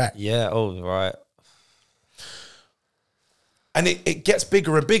doing is correct. Yeah. Oh, right. And it gets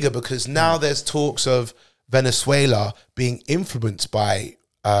bigger and bigger because now there's talks of Venezuela being influenced by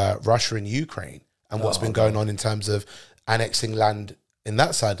Russia and Ukraine and what's been going on in terms of annexing land in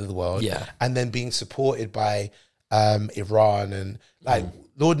that side of the world. Yeah. And then being supported by Iran and like,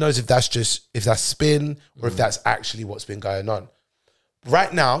 Lord knows if that's spin or if that's actually what's been going on.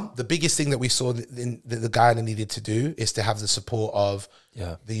 Right now, the biggest thing that we saw that the Guyana needed to do is to have the support of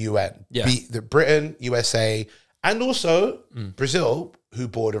the UN. Yeah. The Britain, USA, and also Brazil, who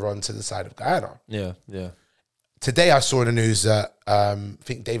border onto the side of Guyana. Yeah. Yeah. Today, I saw in the news that I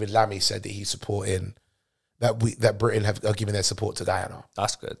think David Lammy said that he's supporting that Britain are giving their support to Guyana.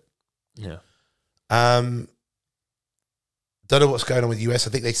 That's good. Yeah. Don't know what's going on with the US. I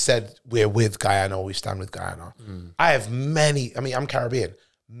think they said we're with Guyana or we stand with Guyana. I have I'm Caribbean.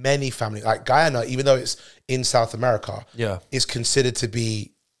 Many family, like Guyana, even though it's in South America, is considered to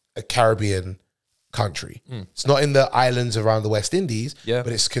be a Caribbean country. It's not in the islands around the West Indies, but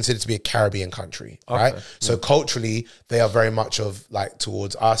it's considered to be a Caribbean country, right? So culturally, they are very much of like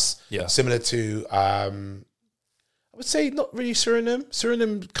towards us, similar to, I would say not really Suriname.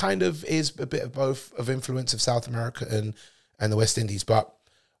 Suriname kind of is a bit of both of influence of South America and the West Indies. But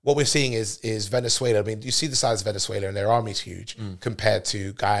what we're seeing is Venezuela. I mean, you see the size of Venezuela and their army's huge compared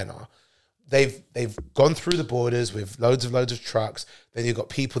to Guyana. They've gone through the borders with loads of trucks. Then you've got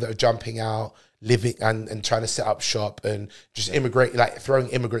people that are jumping out, living and trying to set up shop and just immigrate, like throwing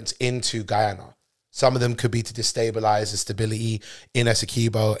immigrants into Guyana. Some of them could be to destabilize the stability in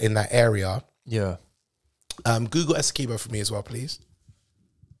Essequibo, in that area. Yeah. Google Essequibo for me as well, please.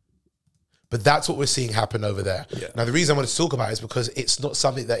 But that's what we're seeing happen over there. Yeah. Now, the reason I want to talk about it is because it's not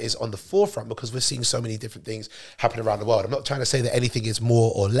something that is on the forefront because we're seeing so many different things happen around the world. I'm not trying to say that anything is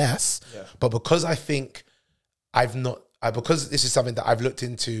more or less, but because I think because this is something that I've looked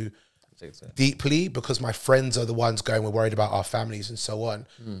into deeply, because my friends are the ones going, we're worried about our families and so on,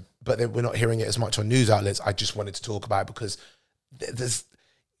 but then we're not hearing it as much on news outlets. I just wanted to talk about it because there's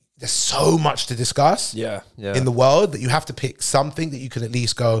so much to discuss in the world that you have to pick something that you can at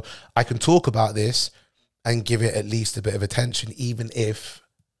least go, I can talk about this and give it at least a bit of attention, even if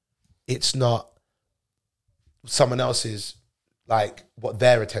it's not someone else's, like what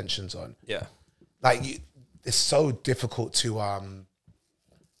their attention's on. Yeah. Like it's so difficult to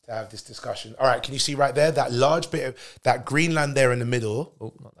have this discussion. All right, can you see right there, that large bit of that green land there in the middle?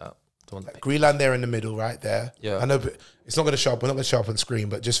 Oh, not that. Greenland there in the middle, right there. Yeah, I know, but it's not going to show up. We're not going to show up on screen,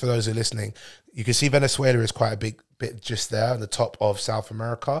 but just for those who are listening, you can see Venezuela is quite a big bit just there on the top of South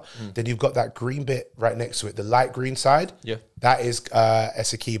America. Then you've got that green bit right next to it, the light green side. Yeah, that is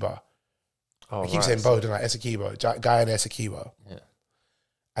Essequibo. I keep saying both, don't I? Essequibo, Guyana, Essequibo. Yeah,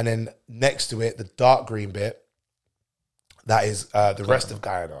 and then next to it, the dark green bit, that is the rest of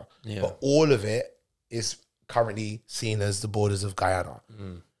Guyana. Yeah, but all of it is currently seen as the borders of Guyana.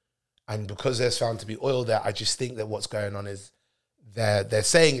 And because there's found to be oil there, I just think that what's going on is they're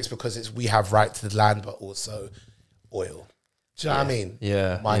saying it's because we have right to the land, but also oil. Do you know what I mean?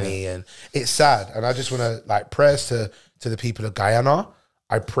 Yeah. Money. And it's sad. And I just want to like prayers to the people of Guyana.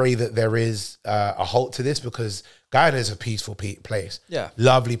 I pray that there is a halt to this because Guyana is a peaceful place. Yeah.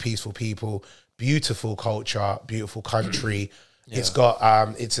 Lovely, peaceful people, beautiful culture, beautiful country. It's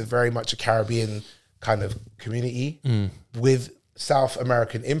got, it's a very much a Caribbean kind of community with South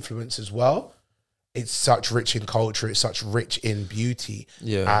American influence as well. It's such rich in culture. It's such rich in beauty.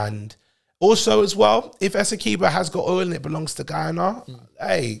 Yeah. And also as well, if Essequibo has got oil and it belongs to Guyana,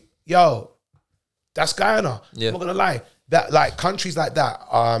 hey, yo, that's Guyana. Yeah. I'm not gonna lie. That like countries like that,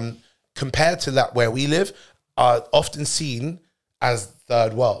 compared to that where we live, are often seen as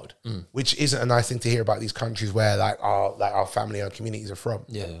third world, which isn't a nice thing to hear about these countries where like our family and communities are from.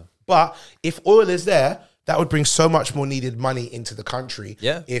 Yeah. But if oil is there, that would bring so much more needed money into the country.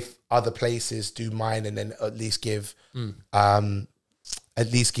 Yeah. If other places do mine and then at least give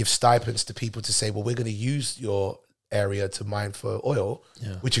stipends to people to say, well, we're going to use your area to mine for oil,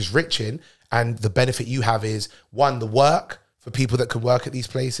 which is rich in. And the benefit you have is, one, the work for people that can work at these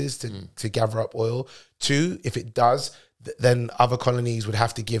places to gather up oil. Two, if it does, then other colonies would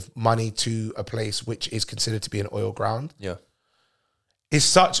have to give money to a place which is considered to be an oil ground. Yeah. It's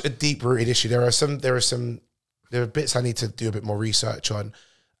such a deep-rooted issue. There are bits I need to do a bit more research on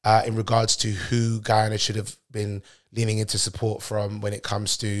in regards to who Guyana should have been leaning into support from when it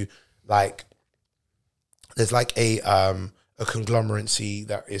comes to like, there's like a a conglomeracy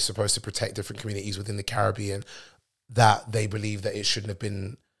that is supposed to protect different communities within the Caribbean, that they believe that it shouldn't have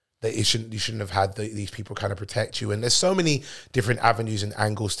been, that you shouldn't have had these people kind of protect you. And there's so many different avenues and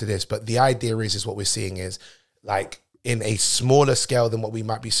angles to this, but the idea is what we're seeing is like in a smaller scale than what we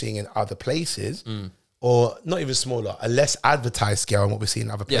might be seeing in other places, or not even smaller, a less advertised scale than what we see in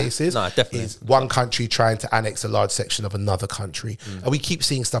other places. No, definitely. Is one country trying to annex a large section of another country. And we keep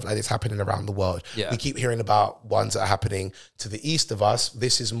seeing stuff like this happening around the world. Yeah. We keep hearing about ones that are happening to the east of us.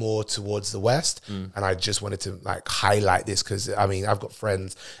 This is more towards the west. And I just wanted to like highlight this because I mean, I've got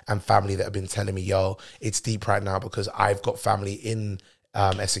friends and family that have been telling me, yo, it's deep right now because I've got family in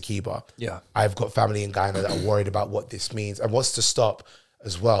Essequibo. Yeah. I've got family in Guyana that are worried about what this means and what's to stop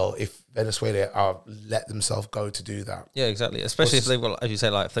as well if Venezuela let themselves go to do that. Yeah, exactly. Especially if they've got, as you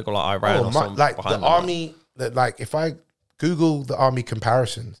say, like if they've got like Iran or something like behind the them. army. That like if I Google the army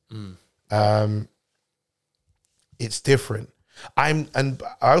comparisons, it's different. I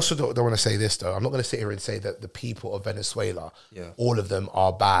also don't want to say this though. I'm not going to sit here and say that the people of Venezuela, all of them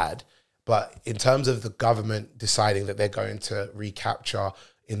are bad. But in terms of the government deciding that they're going to recapture,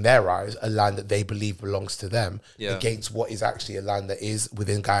 in their eyes, a land that they believe belongs to them against what is actually a land that is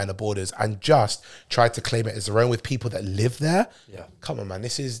within Guyana borders and just try to claim it as their own with people that live there. Yeah. Come on, man.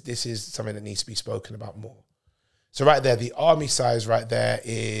 This is something that needs to be spoken about more. So right there, the army size right there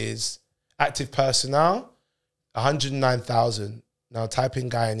is active personnel, 109,000. Now type in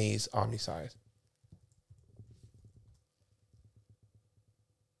Guyanese army size.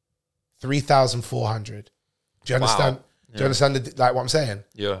 3,400. Do you understand? Wow. Do you understand like what I'm saying?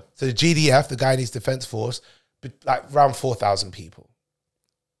 Yeah. So the GDF, the Guyanese Defence Force, like around 4,000 people.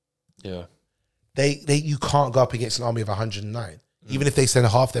 Yeah. You can't go up against an army of 109. Even if they send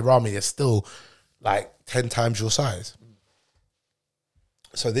half their army, they're still like 10 times your size.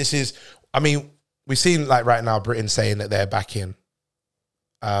 So this is, I mean, we've seen like right now Britain saying that they're backing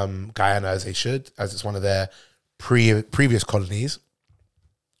Guyana as they should, as it's one of their previous colonies.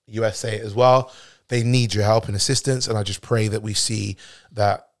 USA as well. They need your help and assistance, and I just pray that we see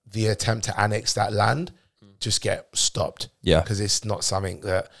that the attempt to annex that land just get stopped. Yeah, because it's not something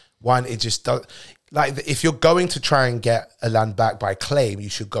that it just does. Like if you're going to try and get a land back by claim, you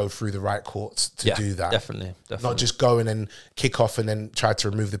should go through the right courts to do that. Definitely. Not just go in and kick off and then try to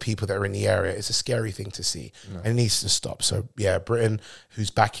remove the people that are in the area. It's a scary thing to see, and it needs to stop. So yeah, Britain, who's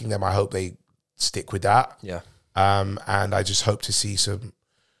backing them, I hope they stick with that. Yeah, and I just hope to see some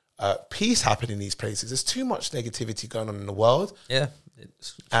peace happen in these places. There's too much negativity going on in the world. Yeah,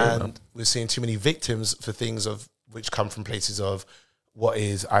 it's true, and we're seeing too many victims for things of which come from places of what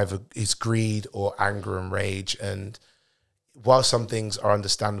is either is greed or anger and rage. And while some things are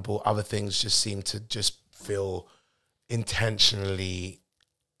understandable, other things just seem to just feel intentionally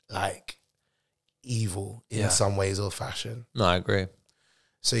like evil in some ways or fashion. No, I agree.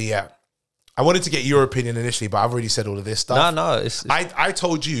 So yeah. I wanted to get your opinion initially, but I've already said all of this stuff. No. I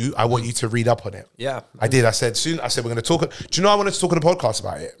told you I want you to read up on it. Yeah. I did. I said we're going to talk. Do you know I wanted to talk on a podcast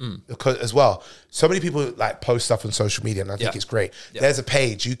about it because, as well? So many people like post stuff on social media and I think it's great. Yeah. There's a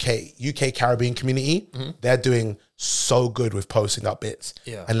page, UK Caribbean community. They're doing so good with posting up bits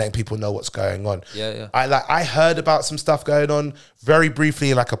and letting people know what's going on. Yeah. I heard about some stuff going on very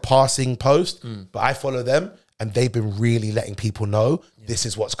briefly, like a passing post, but I follow them. And they've been really letting people know this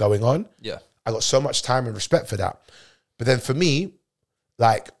is what's going on. Yeah. I got so much time and respect for that. But then for me,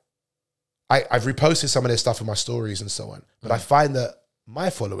 like, I've reposted some of their stuff in my stories and so on. But I find that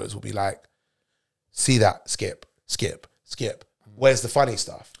my followers will be like, see that, skip. Where's the funny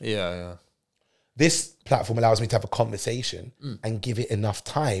stuff? Yeah. This platform allows me to have a conversation and give it enough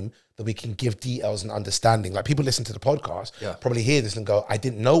time that we can give details and understanding. Like people listen to the podcast, probably hear this and go, I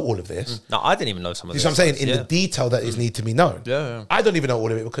didn't know all of this. No, I didn't even know some of this. You know what I'm saying? In the detail that is need to be known. Yeah. I don't even know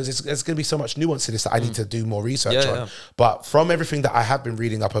all of it because there's going to be so much nuance to this that I need to do more research on. But from everything that I have been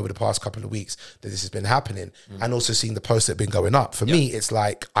reading up over the past couple of weeks, that this has been happening and also seeing the posts that have been going up, for me, it's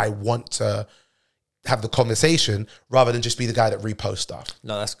like I want to have the conversation rather than just be the guy that reposts stuff.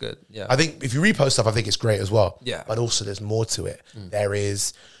 No, that's good. Yeah. I think if you repost stuff, I think it's great as well. Yeah. But also there's more to it. There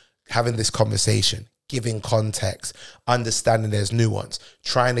is having this conversation, giving context, understanding there's nuance,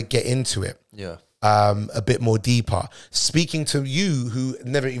 trying to get into it. Yeah. A bit more deeper, speaking to you who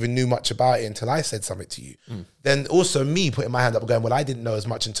never even knew much about it until I said something to you. Then also me putting my hand up and going, well, I didn't know as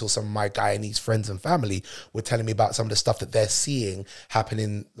much until some of my Guyanese friends and family were telling me about some of the stuff that they're seeing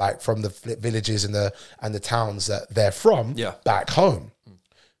happening, like from the villages and the towns that they're from back home.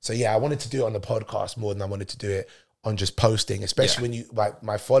 So yeah, I wanted to do it on the podcast more than I wanted to do it on just posting, especially when you, like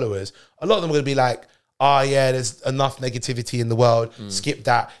my followers, a lot of them are going to be like, oh yeah, there's enough negativity in the world. Skip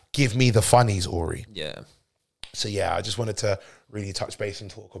that. Give me the funnies, Ori. Yeah. So yeah, I just wanted to really touch base and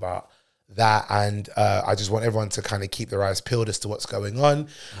talk about that. And I just want everyone to kind of keep their eyes peeled as to what's going on.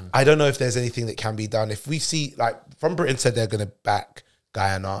 I don't know if there's anything that can be done. If we see, like, From Britain said they're going to back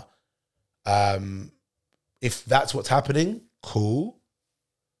Guyana. If that's what's happening, cool.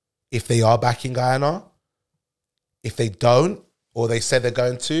 If they are backing Guyana, if they don't, or they said they're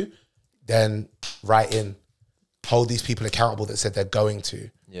going to, then write in, hold these people accountable that said they're going to.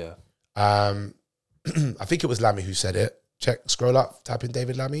 Yeah. I think it was Lammy who said it. Check, scroll up, type in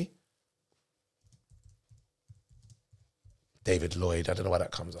David Lammy. David Lloyd, I don't know why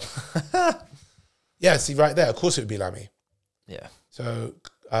that comes up. Yeah, see right there, of course it would be Lammy. Yeah. So,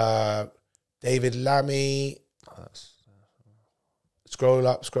 David Lammy, scroll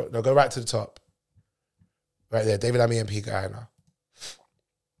up, go right to the top. Right there, David Lammy MP Guyana.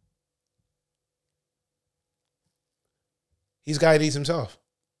 He's Guyanese himself.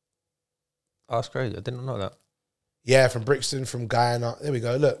 Oh, that's crazy. I didn't know that. Yeah, from Brixton, from Guyana. There we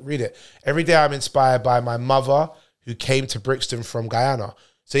go. Look, read it. Every day I'm inspired by my mother who came to Brixton from Guyana.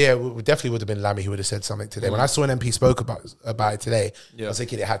 So yeah, we definitely would have been Lammy who would have said something today. When I saw an MP spoke about it today, I was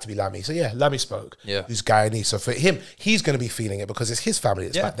thinking it had to be Lammy. So yeah, Lammy spoke. Yeah. Who's Guyanese. So for him, he's going to be feeling it because it's his family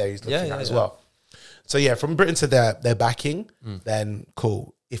that's back there he's looking at as well. So yeah, From Britain to their backing, then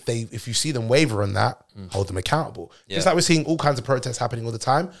cool. If you see them waver on that, hold them accountable. Just like we're seeing all kinds of protests happening all the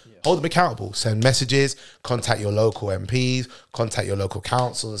time, hold them accountable. Send messages, contact your local MPs, contact your local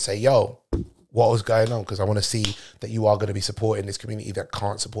councils and say, yo, what was going on? Because I want to see that you are going to be supporting this community that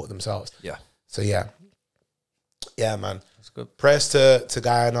can't support themselves. Yeah. So yeah. Yeah, man. That's good. Prayers to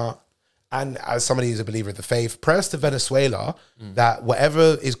Guyana. And as somebody who's a believer of the faith, prayers to Venezuela that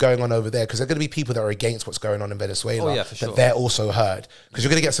whatever is going on over there, because there are going to be people that are against what's going on in Venezuela, that they're also heard. Because you're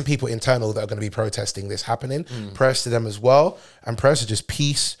going to get some people internal that are going to be protesting this happening. Prayers to them as well. And prayers to just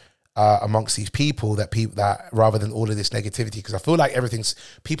peace amongst these people that rather than all of this negativity. Because I feel like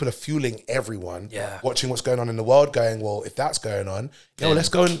people are fueling everyone watching what's going on in the world, going, well, if that's going on, let's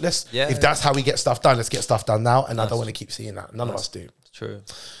go and if that's how we get stuff done, let's get stuff done now. And I don't want to keep seeing that. None of us do. It's true.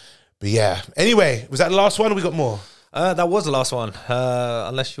 But yeah. Anyway, was that the last one or we got more? That was the last one.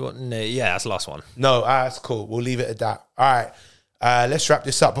 Unless you want... yeah, that's the last one. No, that's cool. We'll leave it at that. All right. Let's wrap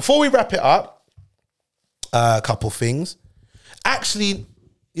this up. Before we wrap it up, a couple things. Actually,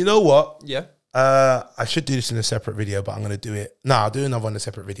 you know what? Yeah. I should do this in a separate video, but I'm going to do it. No, I'll do another one in a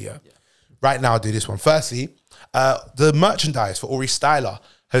separate video. Yeah. Right now, I'll do this one. Firstly, the merchandise for Ori Styler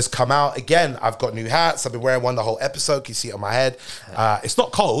has come out. Again, I've got new hats. I've been wearing one the whole episode. You see it on my head. It's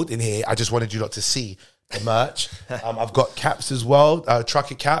not cold in here. I just wanted you lot to see the merch. I've got caps as well,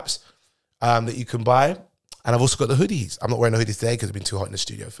 trucker caps that you can buy. And I've also got the hoodies. I'm not wearing the hoodies today because it's been too hot in the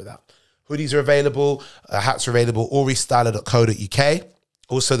studio for that. Hoodies are available. Hats are available. oristyler.co.uk.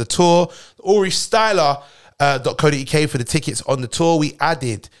 Also the tour, oristyler.co.uk for the tickets on the tour. We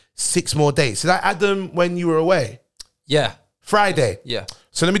added 6 more dates. Did I add them when you were away? Yeah. Friday. Yeah.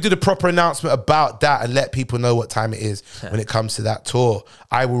 So let me do the proper announcement about that and let people know what time it is when it comes to that tour.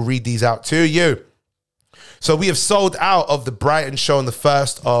 I will read these out to you. So we have sold out of the Brighton show on the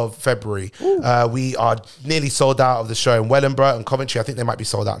 1st of February. We are nearly sold out of the show in Wellingborough and Coventry. I think they might be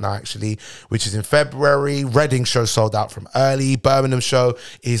sold out now, actually, which is in February. Reading show sold out from early. Birmingham show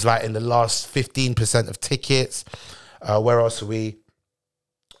is like in the last 15% of tickets. Where else are we?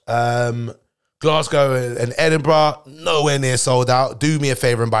 Glasgow and Edinburgh, nowhere near sold out. Do me a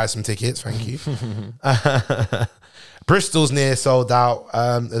favour and buy some tickets. Thank you. Bristol's near sold out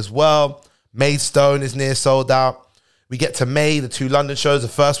as well. Maidstone is near sold out. We get to May, the 2 London shows. The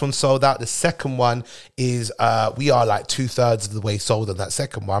first one sold out. The second one is, we are like 2/3 of the way sold on that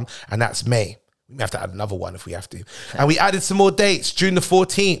second one, and that's May. We may have to add another one if we have to. And we added some more dates. June the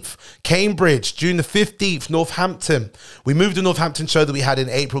 14th, Cambridge. June the 15th, Northampton. We moved the Northampton show that we had in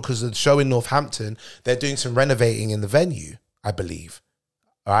April because of the show in Northampton. They're doing some renovating in the venue, I believe.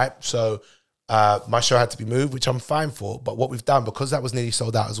 All right. So my show had to be moved, which I'm fine for. But what we've done, because that was nearly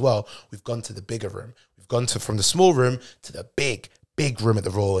sold out as well, we've gone to the bigger room. We've gone from the small room to the big room at the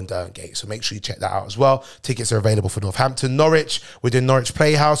Royal and Durham Gate. So make sure you check that out as well. Tickets are available for Northampton. Norwich, we're doing Norwich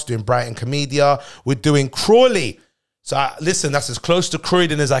Playhouse, doing Brighton Comedia, we're doing Crawley. So listen, that's as close to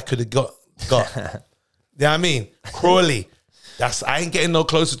Croydon as I could have got. You know what I mean? Crawley. I ain't getting no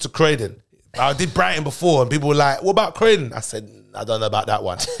closer to Croydon. I did Brighton before and people were like, what about Croydon? I said, I don't know about that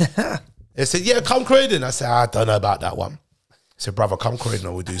one. They said, yeah, come Croydon. I said, I don't know about that one. I said, brother, come Croydon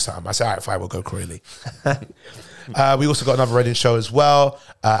or we'll do something. I said, all right, fine, we'll go Crawley. We also got another Reading show as well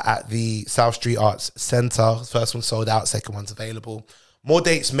at the South Street Arts Centre. First one sold out, second one's available. More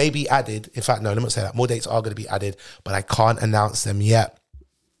dates may be added. In fact, no, let me not say that. More dates are going to be added, but I can't announce them yet.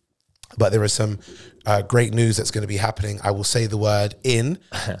 But there is some great news that's going to be happening. I will say the word in,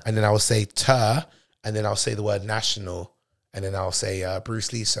 and then I will say ter, and then I'll say the word national, and then I'll say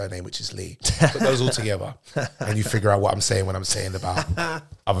Bruce Lee's surname, which is Lee. Put those all together, and you figure out what I'm saying when I'm saying about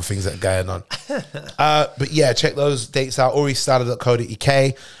other things that are going on. But yeah, check those dates out,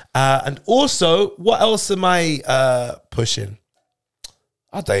 oristyler.co.uk. And also, what else am I pushing?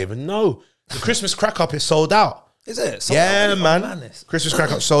 I don't even know. The Christmas Crack Up is sold out. Is it? Yeah, man. Christmas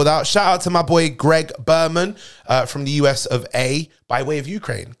Crack Up sold out. Shout out to my boy Greg Berman from the US of A by way of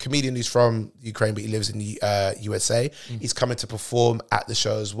Ukraine. Comedian who's from Ukraine, but he lives in the USA. He's coming to perform at the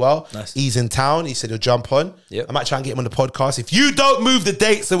show as well. Nice. He's in town. He said he'll jump on. Yep. I might try and get him on the podcast. If you don't move the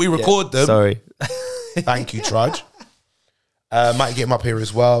dates that we record them. Sorry. Thank you, Trudge. Might get him up here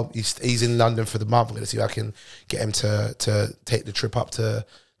as well. He's in London for the month. I'm going to see if I can get him to take the trip up to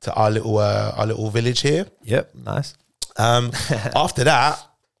our little village here. Yep, nice. After that,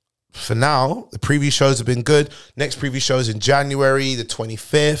 for now, the preview shows have been good. Next preview show is in January, the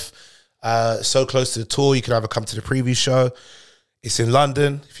 25th. So close to the tour, you can either come to the preview show. It's in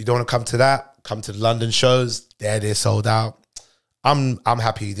London. If you don't want to come to that, come to the London shows. They're sold out. I'm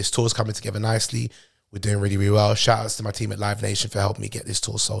happy. This tour's coming together nicely. We're doing really, really well. Shout outs to my team at Live Nation for helping me get this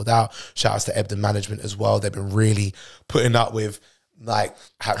tour sold out. Shout outs to Ebden Management as well. They've been really putting up with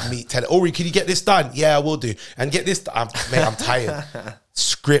have me tell Ori, can you get this done? Yeah, I will do. And get this done. Mate, I'm tired.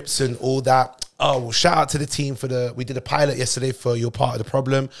 Scripts and all that. Oh, well, shout out to the team we did a pilot yesterday for You're Part of the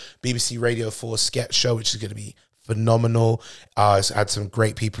Problem, BBC Radio 4 sketch show, which is going to be phenomenal. It's had some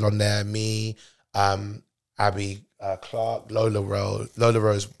great people on there. Me, Abby Clark, Lola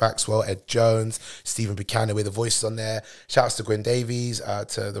Rose Maxwell, Ed Jones, Stephen Buchanan with the voices on there. Shout outs to Gwen Davies,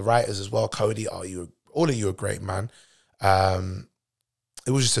 to the writers as well. Cody, all of you are great, man. It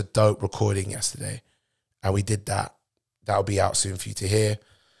was just a dope recording yesterday, and we did that. That'll be out soon for you to hear.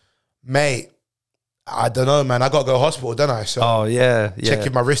 Mate, I don't know, man. I got to go to hospital, don't I? So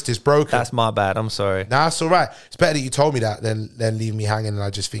checking my wrist is broken. That's my bad. I'm sorry. Nah, it's all right. It's better that you told me that than leave me hanging, and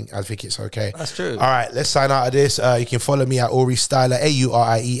I think it's okay. That's true. All right, let's sign out of this. You can follow me at Ori Styler,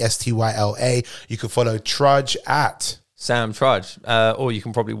 AURIESTYLA. You can follow Trudge at Sam Trudge, or you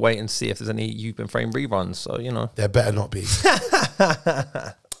can probably wait and see if there's any You've Been Framed reruns. So, you know. There better not be.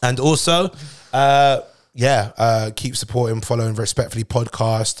 And also, keep supporting, following Respectfully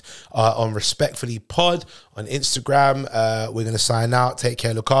Podcast on Respectfully Pod on Instagram. We're going to sign out. Take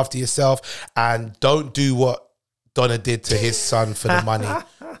care, look after yourself, and don't do what Donna did to his son for the money. All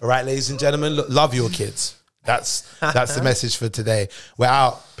right, ladies and gentlemen, love your kids. That's the message for today. We're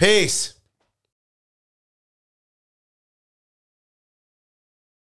out. Peace.